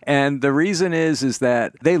 No. And the reason is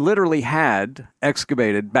that they literally had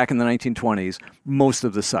excavated back in the 1920s most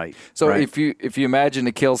of the site. So right? if you imagine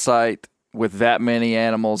a kill site with that many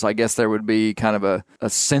animals, I guess there would be kind of a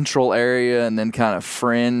central area and then kind of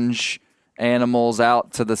fringe animals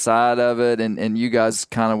out to the side of it, and you guys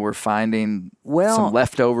kind of were finding some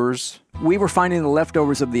leftovers. We were finding the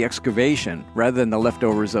leftovers of the excavation rather than the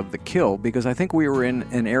leftovers of the kill, because I think we were in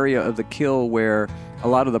an area of the kill where a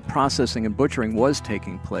lot of the processing and butchering was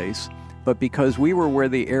taking place, but because we were where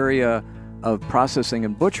the area of processing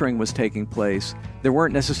and butchering was taking place, there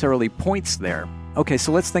weren't necessarily points there. Okay,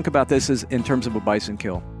 so let's think about this as in terms of a bison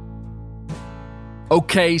kill.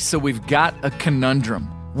 Okay, so we've got a conundrum.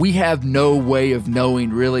 We have no way of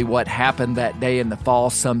knowing really what happened that day in the fall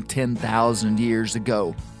some 10,000 years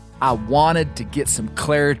ago. I wanted to get some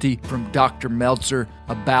clarity from Dr. Meltzer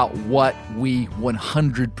about what we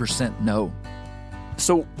 100% know.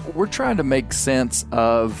 So we're trying to make sense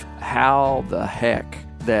of how the heck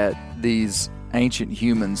that these ancient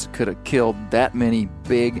humans could have killed that many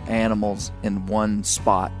big animals in one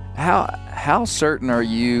spot. How certain are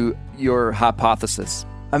you your hypothesis?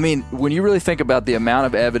 I mean, when you really think about the amount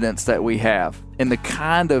of evidence that we have and the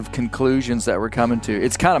kind of conclusions that we're coming to,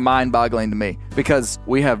 it's kind of mind-boggling to me because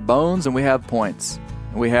we have bones and we have points.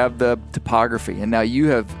 We have the topography. And now you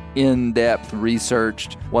have in-depth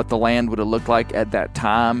researched what the land would have looked like at that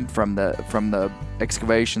time from the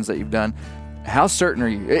excavations that you've done. How certain are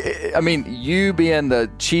you? I mean, you being the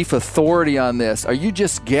chief authority on this, are you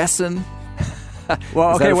just guessing?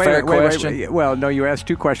 Well, okay, wait. Well, no, you asked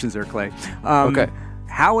 2 questions there, Clay. Okay.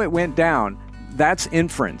 How it went down, that's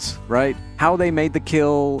inference, right? How they made the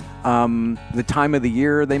kill, the time of the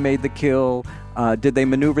year they made the kill, did they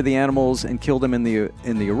maneuver the animals and kill them in the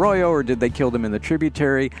arroyo, or did they kill them in the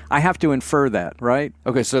tributary? I have to infer that, right?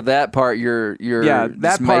 Okay, so that part you're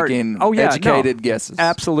making educated guesses.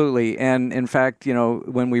 Absolutely. And in fact,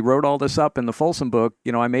 when we wrote all this up in the Folsom book,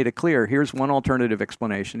 I made it clear, here's one alternative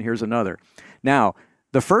explanation, here's another. Now,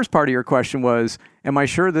 the first part of your question was, am I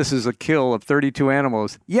sure this is a kill of 32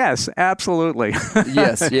 animals? Yes, absolutely.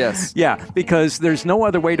 Yes. Yeah, because there's no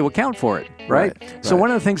other way to account for it, right? So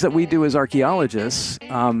one of the things that we do as archaeologists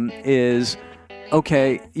is,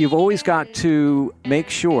 okay, you've always got to make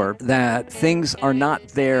sure that things are not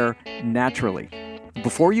there naturally.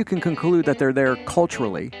 Before you can conclude that they're there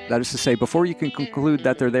culturally, that is to say, before you can conclude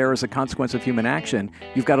that they're there as a consequence of human action,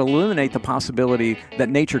 you've got to eliminate the possibility that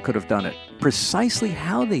nature could have done it. Precisely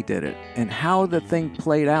how they did it and how the thing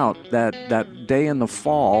played out that day in the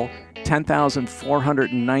fall,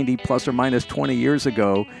 10,490 plus or minus 20 years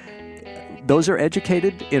ago, those are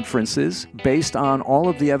educated inferences based on all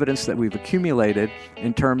of the evidence that we've accumulated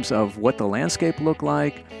in terms of what the landscape looked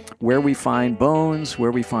like, where we find bones,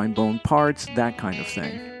 where we find bone parts, that kind of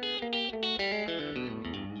thing.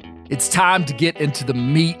 It's time to get into the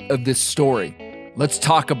meat of this story. Let's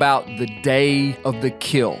talk about the day of the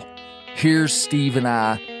kill. Here's Steve and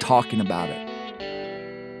I talking about it.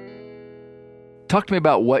 Talk to me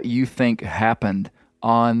about what you think happened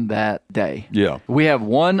on that day. Yeah. We have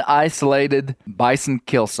one isolated bison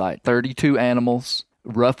kill site, 32 animals,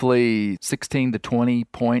 roughly 16 to 20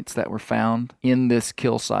 points that were found in this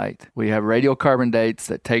kill site. We have radiocarbon dates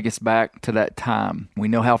that take us back to that time. We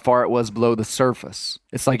know how far it was below the surface.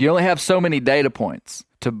 It's like you only have so many data points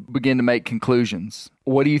to begin to make conclusions.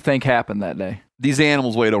 What do you think happened that day? These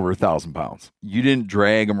animals weighed over 1,000 pounds. You didn't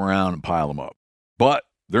drag them around and pile them up, but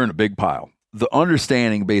they're in a big pile. The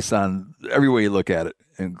understanding based on every way you look at it,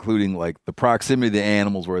 including like the proximity of the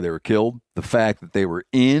animals where they were killed, the fact that they were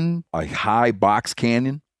in a high box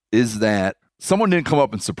canyon, is that someone didn't come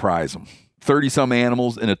up and surprise them. 30-some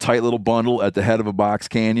animals in a tight little bundle at the head of a box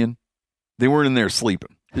canyon. They weren't in there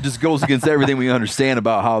sleeping. It just goes against everything we understand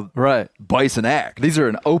about how bison act. These are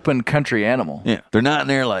an open country animal. Yeah. They're not in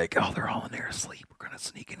there like, oh, they're all in there asleep. We're going to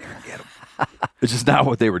sneak in there and get them. It's just not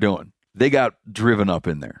what they were doing. They got driven up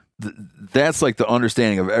in there. That's like the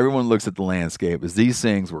understanding of everyone looks at the landscape is these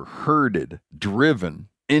things were herded, driven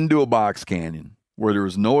into a box canyon where there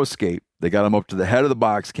was no escape. They got them up to the head of the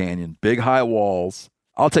box canyon, big high walls.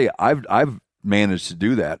 I'll tell you, I've managed to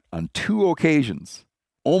do that on 2 occasions,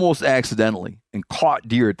 almost accidentally, and caught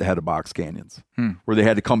deer at the head of box canyons where they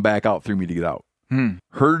had to come back out through me to get out.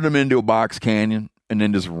 Herded them into a box canyon and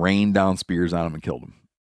then just rained down spears on them and killed them.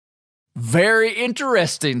 Very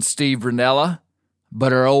interesting, Steve Rinella.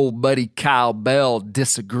 But our old buddy Kyle Bell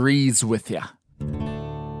disagrees with you.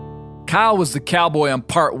 Kyle was the cowboy on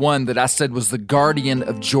part 1 that I said was the guardian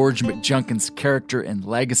of George McJunkin's character and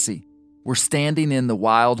legacy. We're standing in the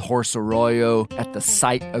Wild Horse Arroyo at the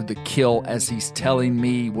site of the kill as he's telling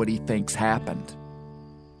me what he thinks happened.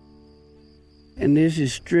 And this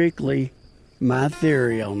is strictly my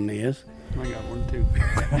theory on this. I got one too.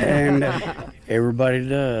 And everybody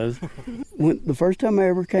does. The first time I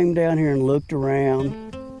ever came down here and looked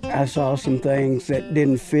around, I saw some things that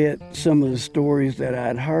didn't fit some of the stories that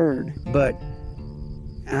I'd heard. But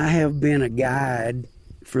I have been a guide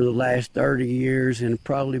for the last 30 years and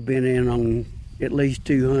probably been in on at least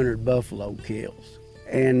 200 buffalo kills.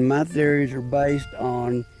 And my theories are based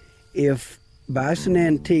on if Bison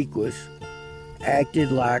antiquus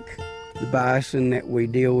acted like the bison that we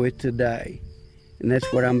deal with today. And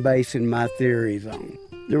that's what I'm basing my theories on.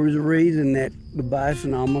 There was a reason that the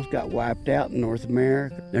bison almost got wiped out in North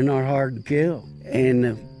America. They're not hard to kill.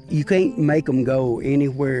 And you can't make them go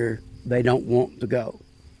anywhere they don't want to go.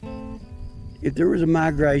 If there was a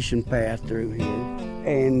migration path through here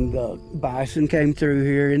and the bison came through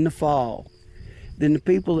here in the fall, then the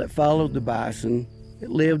people that followed the bison,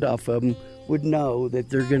 that lived off of them, would know that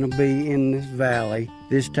they're going to be in this valley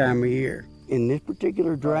this time of year. In this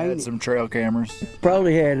particular drainage, Had some trail cameras.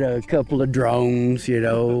 probably had a couple of drones,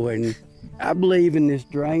 and I believe in this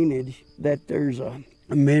drainage that there's a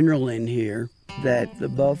mineral in here that the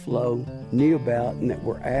buffalo knew about and that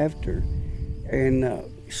we're after. And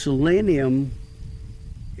selenium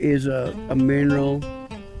is a mineral.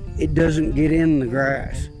 It doesn't get in the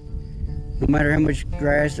grass. No matter how much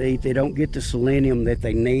grass they eat, they don't get the selenium that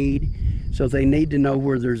they need. So they need to know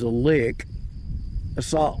where there's a lick, a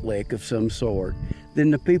salt lick of some sort, then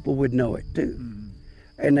the people would know it too.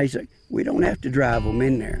 And they say, we don't have to drive them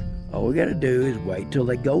in there. All we got to do is wait till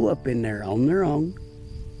they go up in there on their own.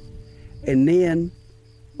 And then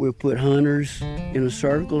we'll put hunters in a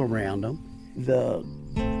circle around them. The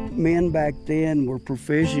men back then were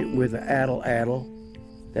proficient with the addle.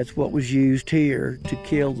 That's what was used here to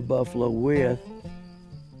kill the buffalo with.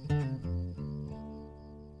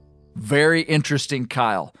 Very interesting,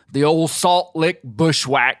 Kyle. The old salt lick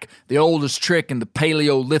bushwhack, the oldest trick in the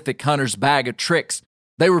Paleolithic hunter's bag of tricks.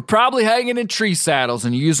 They were probably hanging in tree saddles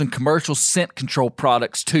and using commercial scent control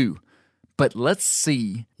products too. But let's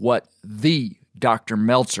see what the Dr.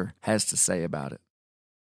 Meltzer has to say about it.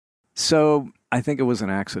 So I think it was an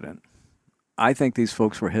accident. I think these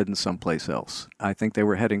folks were heading someplace else. I think they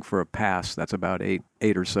were heading for a pass that's about eight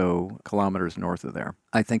or so kilometers north of there.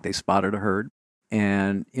 I think they spotted a herd.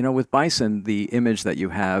 And, with bison, the image that you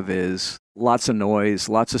have is lots of noise,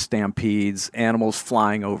 lots of stampedes, animals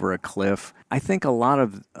flying over a cliff. I think a lot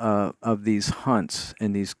of these hunts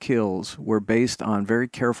and these kills were based on very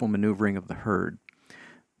careful maneuvering of the herd.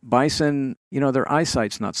 Bison, their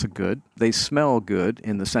eyesight's not so good. They smell good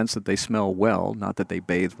in the sense that they smell well, not that they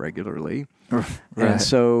bathe regularly. Right. And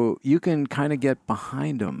so you can kind of get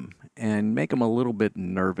behind them and make them a little bit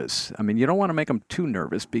nervous. I mean, you don't want to make them too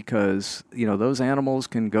nervous because, those animals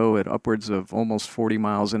can go at upwards of almost 40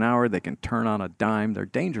 miles an hour. They can turn on a dime. They're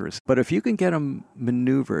dangerous. But if you can get them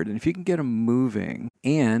maneuvered and if you can get them moving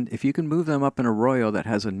and if you can move them up an arroyo that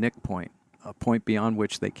has a nick point, a point beyond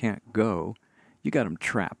which they can't go, you got them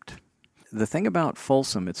trapped. The thing about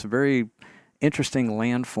Folsom, it's a very interesting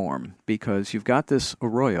landform because you've got this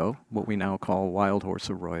arroyo, what we now call Wild Horse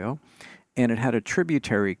Arroyo, and it had a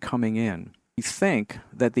tributary coming in. You think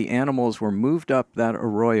that the animals were moved up that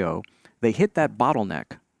arroyo. They hit that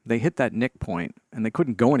bottleneck. They hit that nick point, and they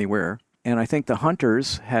couldn't go anywhere. And I think the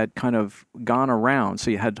hunters had kind of gone around.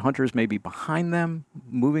 So you had hunters maybe behind them,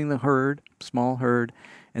 moving the herd, small herd,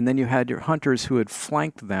 and then you had your hunters who had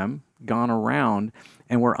flanked them, gone around,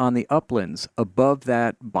 and were on the uplands above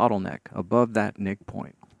that bottleneck, above that nick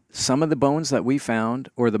point. Some of the bones that we found,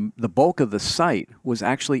 or the bulk of the site, was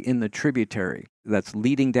actually in the tributary that's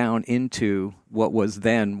leading down into what was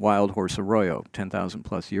then Wild Horse Arroyo 10,000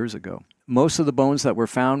 plus years ago. Most of the bones that were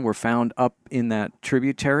found up in that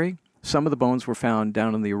tributary. Some of the bones were found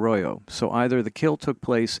down in the arroyo. So either the kill took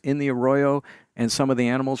place in the arroyo and some of the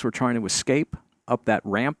animals were trying to escape up that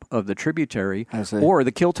ramp of the tributary, or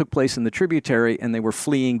the kill took place in the tributary and they were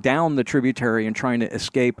fleeing down the tributary and trying to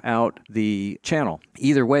escape out the channel.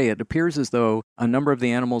 Either way, it appears as though a number of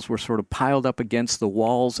the animals were sort of piled up against the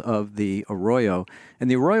walls of the arroyo.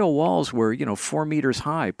 And the arroyo walls were, 4 meters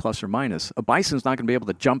high, plus or minus. A bison's not going to be able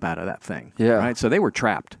to jump out of that thing. Yeah. Right? So they were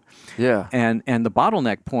trapped. Yeah. And the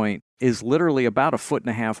bottleneck point is literally about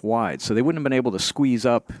 1.5 feet wide. So they wouldn't have been able to squeeze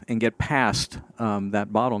up and get past that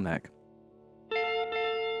bottleneck.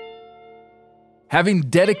 Having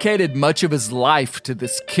dedicated much of his life to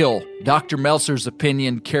this kill, Dr. Meltzer's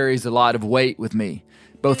opinion carries a lot of weight with me.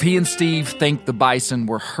 Both he and Steve think the bison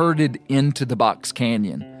were herded into the Box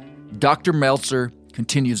Canyon. Dr. Meltzer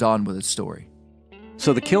continues on with his story.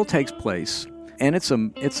 So the kill takes place, and it's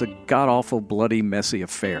a god-awful, bloody, messy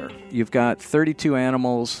affair. You've got 32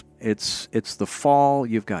 animals. It's the fall.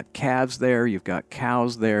 You've got calves there. You've got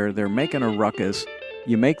cows there. They're making a ruckus.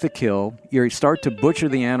 You make the kill. You start to butcher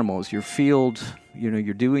the animals. Your field,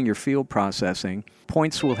 you're doing your field processing.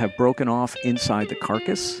 Points will have broken off inside the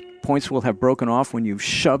carcass. Points will have broken off when you've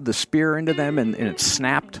shoved the spear into them and it's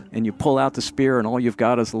snapped, and you pull out the spear, and all you've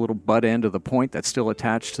got is the little butt end of the point that's still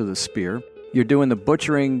attached to the spear. You're doing the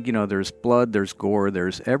butchering, there's blood, there's gore,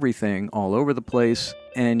 there's everything all over the place,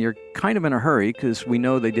 and you're kind of in a hurry because we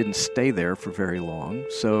know they didn't stay there for very long,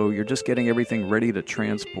 so you're just getting everything ready to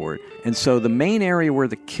transport. And so the main area where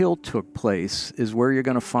the kill took place is where you're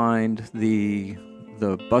going to find the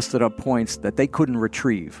busted up points that they couldn't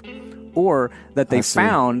retrieve, or that they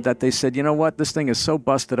found that they said, you know what, this thing is so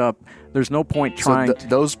busted up, there's no point trying. So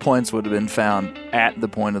those points would have been found at the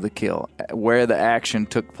point of the kill, where the action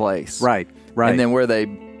took place. Right. And then where they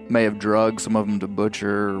may have drugged some of them to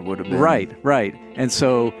butcher would have been. Right. And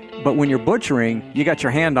so, but when you're butchering, you got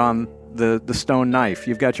your hand on the stone knife.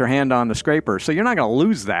 You've got your hand on the scraper. So you're not going to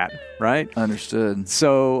lose that, right? Understood.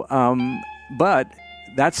 So, but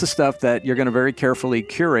that's the stuff that you're going to very carefully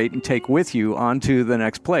curate and take with you onto the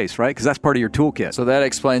next place, right? Because that's part of your toolkit. So that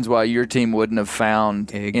explains why your team wouldn't have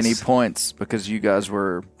found any points, because you guys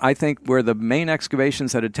were... I think where the main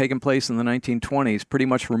excavations that had taken place in the 1920s pretty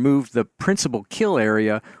much removed the principal kill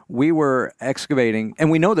area, we were excavating,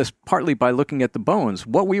 and we know this partly by looking at the bones.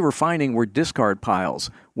 What we were finding were discard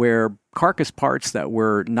piles where carcass parts that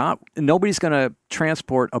were not... Nobody's going to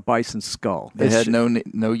transport a bison's skull. They had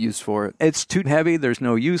no use for it. It's too heavy. There's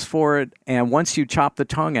no use for it. And once you chop the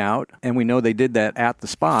tongue out, and we know they did that at the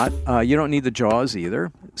spot, you don't need the jaws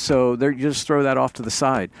either. So you just throw that off to the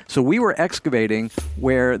side. So we were excavating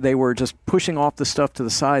where they were just pushing off the stuff to the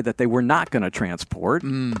side that they were not going to transport.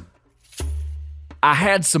 I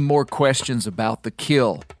had some more questions about the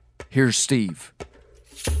kill. Here's Steve.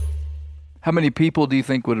 How many people do you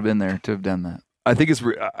think would have been there to have done that? I think it's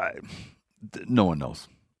no one knows.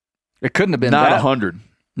 It couldn't have been not that. 100.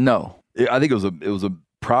 No, I think it was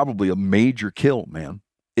probably a major kill, man.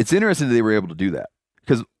 It's interesting that they were able to do that,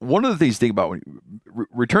 because one of the things to think about when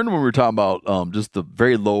return to when we were talking about just the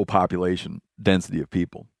very low population density of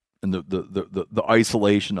people and the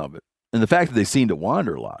isolation of it, and the fact that they seem to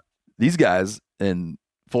wander a lot. These guys in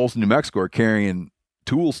Folsom, New Mexico, are carrying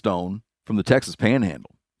tool stone from the Texas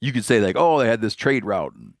Panhandle. You could say like, oh, they had this trade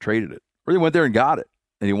route and traded it. Or they went there and got it.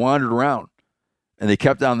 And they wandered around. And they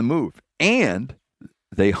kept on the move. And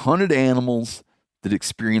they hunted animals that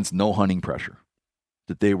experienced no hunting pressure.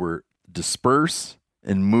 That they were dispersed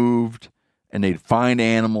and moved. And they'd find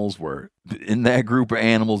animals where in that group of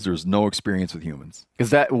animals, there's no experience with humans.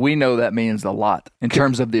 Because we know that means a lot in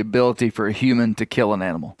terms of the ability for a human to kill an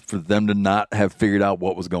animal. For them to not have figured out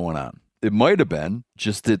what was going on. It might have been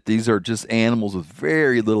just that these are just animals with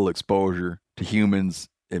very little exposure to humans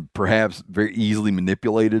and perhaps very easily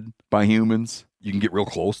manipulated by humans. You can get real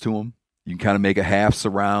close to them. You can kind of make a half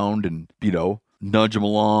surround and, nudge them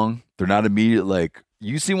along. They're not immediate like,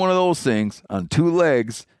 you see one of those things on 2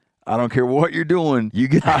 legs I don't care what you're doing. You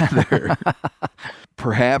get out of there.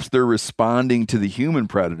 Perhaps they're responding to the human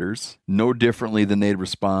predators no differently than they'd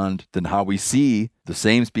respond than how we see the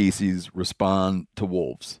same species respond to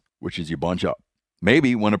wolves, which is you bunch up.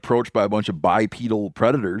 Maybe when approached by a bunch of bipedal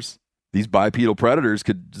predators, these bipedal predators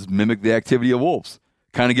could just mimic the activity of wolves,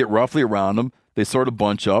 kind of get roughly around them. They sort of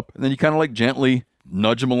bunch up, and then you kind of like gently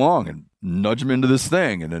nudge them along and nudge them into this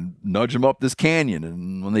thing and then nudge them up this canyon.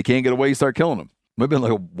 And when they can't get away, you start killing them. Might have been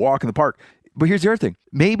like a walk in the park. But here's the other thing.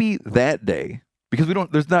 Maybe that day, because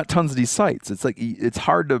there's not tons of these sites. It's like, it's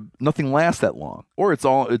hard to, nothing lasts that long. Or it's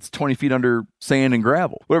 20 feet under sand and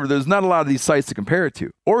gravel. Whatever, there's not a lot of these sites to compare it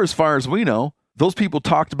to. Or as far as we know, those people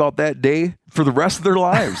talked about that day for the rest of their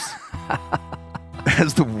lives.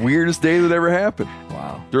 That's the weirdest day that ever happened.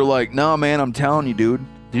 Wow. They're like, no, man, I'm telling you, dude.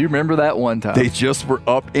 Do you remember that one time? They just were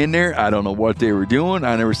up in there. I don't know what they were doing.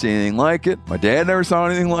 I never seen anything like it. My dad never saw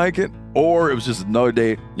anything like it. Or it was just another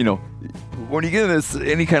day. You know, when you get into this,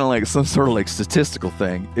 any kind of like some sort of like statistical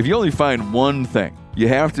thing, if you only find one thing, you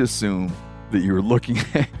have to assume that you were looking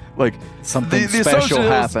at like something special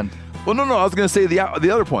happened. Well, no. I was going to say the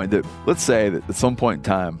other point that let's say that at some point in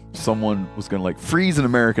time, someone was going to like freeze an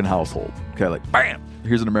American household. Okay, like bam,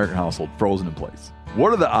 here's an American household frozen in place.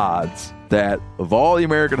 What are the odds that of all the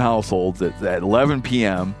American households at 11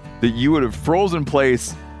 p.m. that you would have frozen in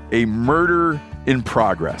place a murder in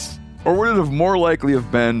progress? Or would it have more likely have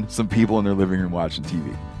been some people in their living room watching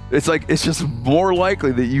TV? It's just more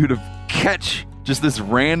likely that you'd have catch just this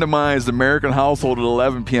randomized American household at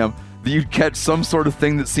 11 p.m. that you'd catch some sort of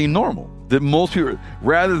thing that seemed normal. That most people,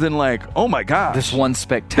 rather than like, oh my gosh, this one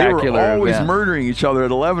spectacular they were always event. Murdering each other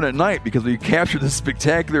at 11 at night because we captured this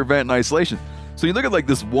spectacular event in isolation. So you look at like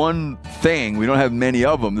this one thing, we don't have many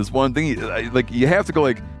of them, this one thing, like you have to go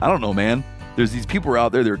like, I don't know, man. There's these people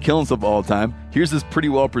out there that are killing stuff all the time. Here's this pretty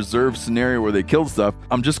well-preserved scenario where they killed stuff.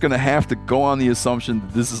 I'm just going to have to go on the assumption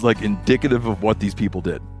that this is like indicative of what these people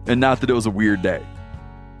did and not that it was a weird day.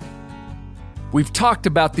 We've talked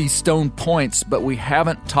about these stone points, but we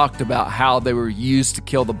haven't talked about how they were used to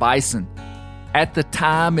kill the bison. At the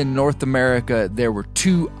time in North America, there were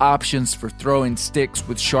two options for throwing sticks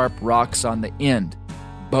with sharp rocks on the end: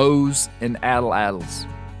 bows and atlatls.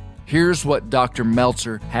 Here's what Dr.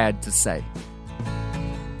 Meltzer had to say.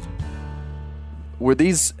 Were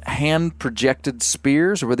these hand-projected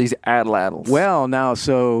spears or were these atlatls? Well, now,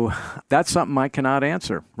 so that's something I cannot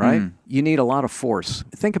answer, right? You need a lot of force.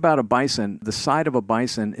 Think about a bison. The side of a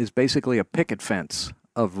bison is basically a picket fence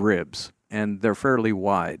of ribs, and they're fairly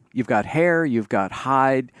wide. You've got hair, you've got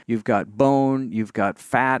hide, you've got bone, you've got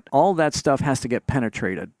fat. All that stuff has to get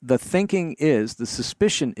penetrated. The thinking is, the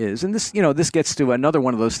suspicion is, and this gets to another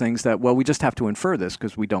one of those things that, well, we just have to infer this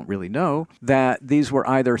because we don't really know, that these were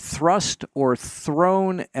either thrust or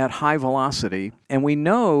thrown at high velocity. And we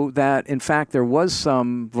know that, in fact, there was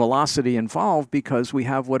some velocity involved because we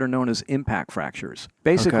have what are known as impact fractures.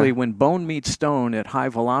 Basically, when bone meets stone at high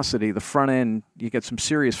velocity, the front end, you get some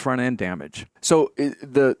serious front end damage. So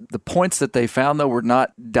the points that they found, though, were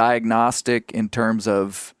not diagnostic in terms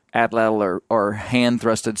of atlatl or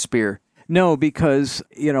hand-thrusted spear. No, because,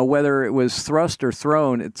 whether it was thrust or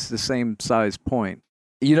thrown, it's the same size point.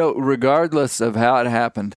 Regardless of how it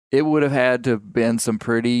happened, it would have had to have been some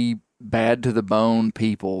pretty bad-to-the-bone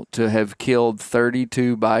people to have killed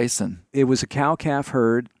 32 bison. It was a cow-calf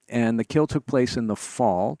herd, and the kill took place in the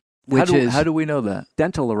fall. How do we know that?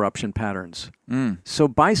 Dental eruption patterns. So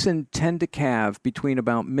bison tend to calve between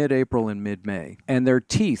about mid-April and mid-May. And their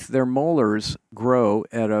teeth, their molars, grow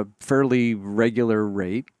at a fairly regular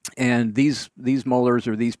rate. And these molars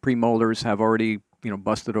or these premolars have already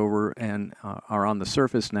busted over and are on the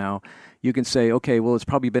surface now. You can say, okay, well, it's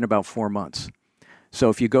probably been about 4 months. So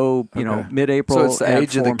if you go, mid-April... So it's the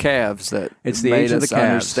age of the calves that it's the age of the calves.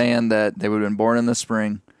 Understand that they would have been born in the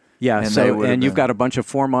spring. Yeah, and you've got a bunch of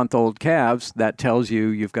 4-month-old calves. That tells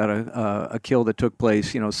you've got a kill that took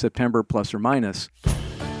place, September plus or minus.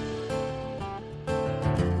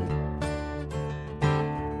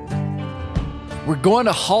 We're going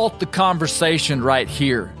to halt the conversation right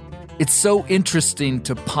here. It's so interesting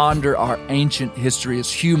to ponder our ancient history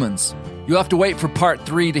as humans. You'll have to wait for part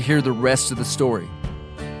 3 to hear the rest of the story.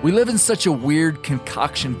 We live in such a weird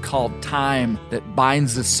concoction called time that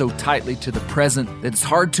binds us so tightly to the present that it's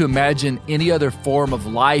hard to imagine any other form of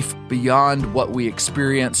life beyond what we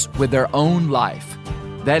experience with our own life.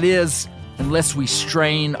 That is, unless we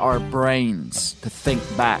strain our brains to think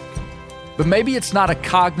back. But maybe it's not a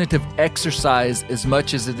cognitive exercise as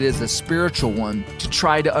much as it is a spiritual one to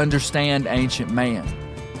try to understand ancient man.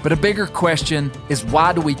 But a bigger question is,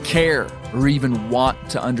 why do we care or even want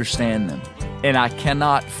to understand them? And I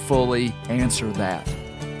cannot fully answer that.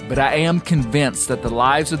 But I am convinced that the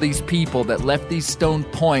lives of these people that left these stone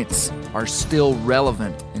points are still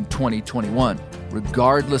relevant in 2021,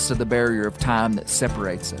 regardless of the barrier of time that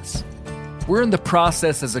separates us. We're in the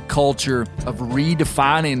process as a culture of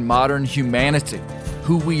redefining modern humanity,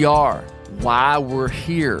 who we are, why we're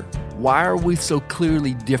here, why are we so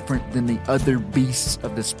clearly different than the other beasts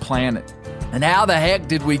of this planet? And how the heck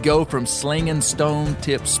did we go from slinging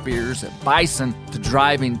stone-tipped spears at bison to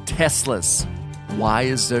driving Teslas? Why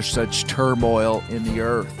is there such turmoil in the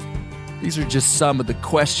earth? These are just some of the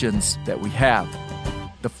questions that we have.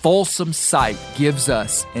 The Folsom site gives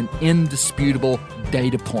us an indisputable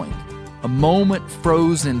data point, a moment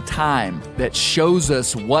froze in time that shows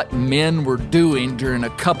us what men were doing during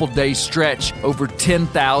a couple-day stretch over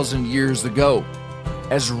 10,000 years ago.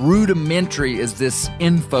 As rudimentary as this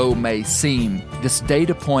info may seem, this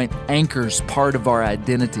data point anchors part of our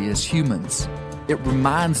identity as humans. It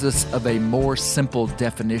reminds us of a more simple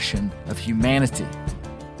definition of humanity.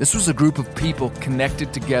 This was a group of people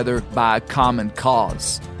connected together by a common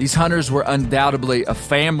cause. These hunters were undoubtedly a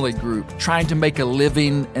family group trying to make a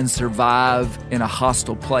living and survive in a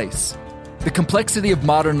hostile place. The complexity of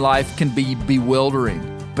modern life can be bewildering,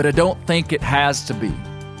 but I don't think it has to be.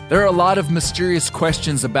 There are a lot of mysterious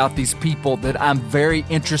questions about these people that I'm very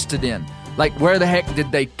interested in, like where the heck did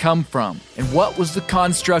they come from, and what was the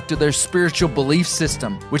construct of their spiritual belief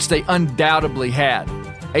system, which they undoubtedly had.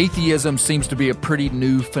 Atheism seems to be a pretty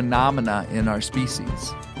new phenomena in our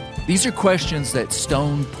species. These are questions that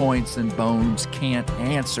stone points and bones can't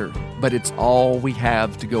answer, but it's all we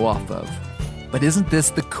have to go off of. But isn't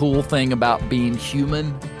this the cool thing about being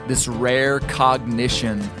human? This rare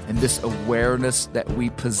cognition and this awareness that we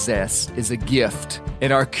possess is a gift.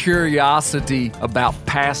 And our curiosity about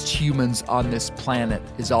past humans on this planet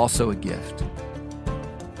is also a gift.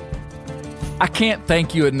 I can't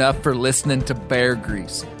thank you enough for listening to Bear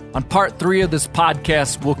Grease. On part 3 of this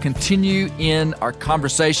podcast, we'll continue in our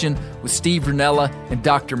conversation with Steve Rinella and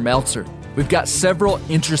Dr. Meltzer. We've got several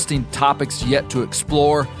interesting topics yet to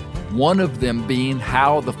explore, one of them being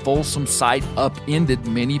how the Folsom site upended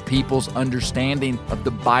many people's understanding of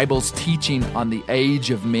the Bible's teaching on the age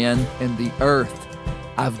of men and the earth.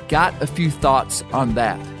 I've got a few thoughts on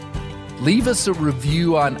that. Leave us a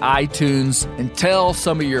review on iTunes and tell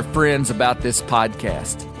some of your friends about this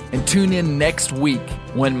podcast. And tune in next week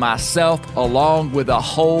when myself, along with a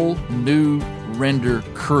whole new Render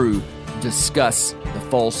crew, discuss the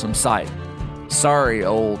Folsom site. Sorry,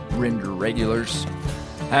 old Render regulars.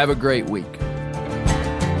 Have a great week.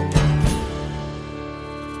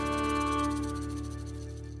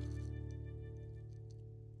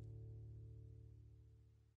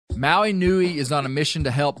 Maui Nui is on a mission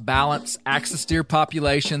to help balance axis deer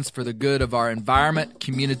populations for the good of our environment,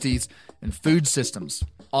 communities, and food systems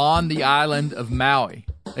on the island of Maui.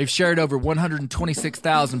 They've shared over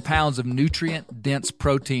 126,000 pounds of nutrient-dense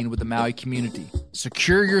protein with the Maui community.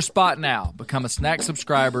 Secure your spot now. Become a snack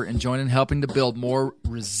subscriber and join in helping to build more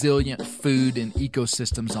resilient food and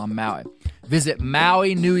ecosystems on Maui. Visit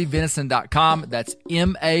MauiNuiVenison.com. That's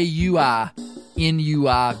MAUINUI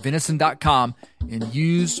Venison.com and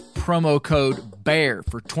use promo code BEAR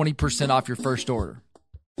for 20% off your first order.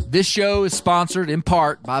 This show is sponsored in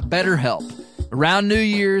part by BetterHelp. Around New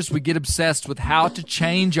Year's, we get obsessed with how to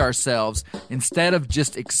change ourselves instead of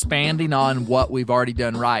just expanding on what we've already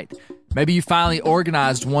done right. Maybe you finally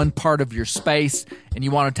organized one part of your space and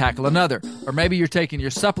you want to tackle another. Or maybe you're taking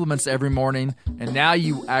your supplements every morning and now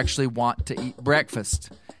you actually want to eat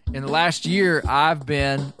breakfast. In the last year, I've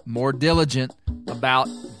been more diligent about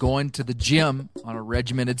going to the gym on a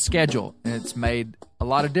regimented schedule, and it's made a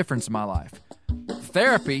lot of difference in my life.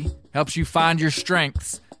 Therapy helps you find your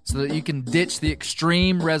strengths so that you can ditch the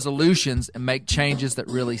extreme resolutions and make changes that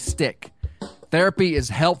really stick. Therapy is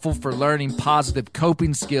helpful for learning positive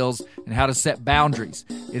coping skills and how to set boundaries.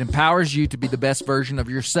 It empowers you to be the best version of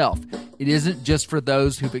yourself. It isn't just for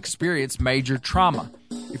those who've experienced major trauma.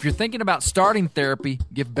 If you're thinking about starting therapy,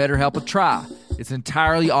 give BetterHelp a try. It's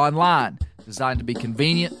entirely online, designed to be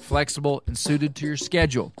convenient, flexible, and suited to your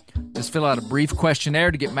schedule. Just fill out a brief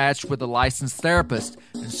questionnaire to get matched with a licensed therapist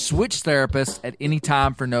and switch therapists at any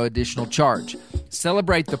time for no additional charge.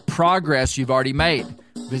 Celebrate the progress you've already made.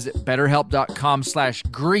 Visit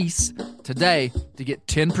BetterHelp.com/Grease today to get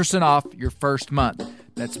 10% off your first month.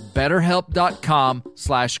 That's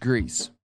BetterHelp.com/Grease.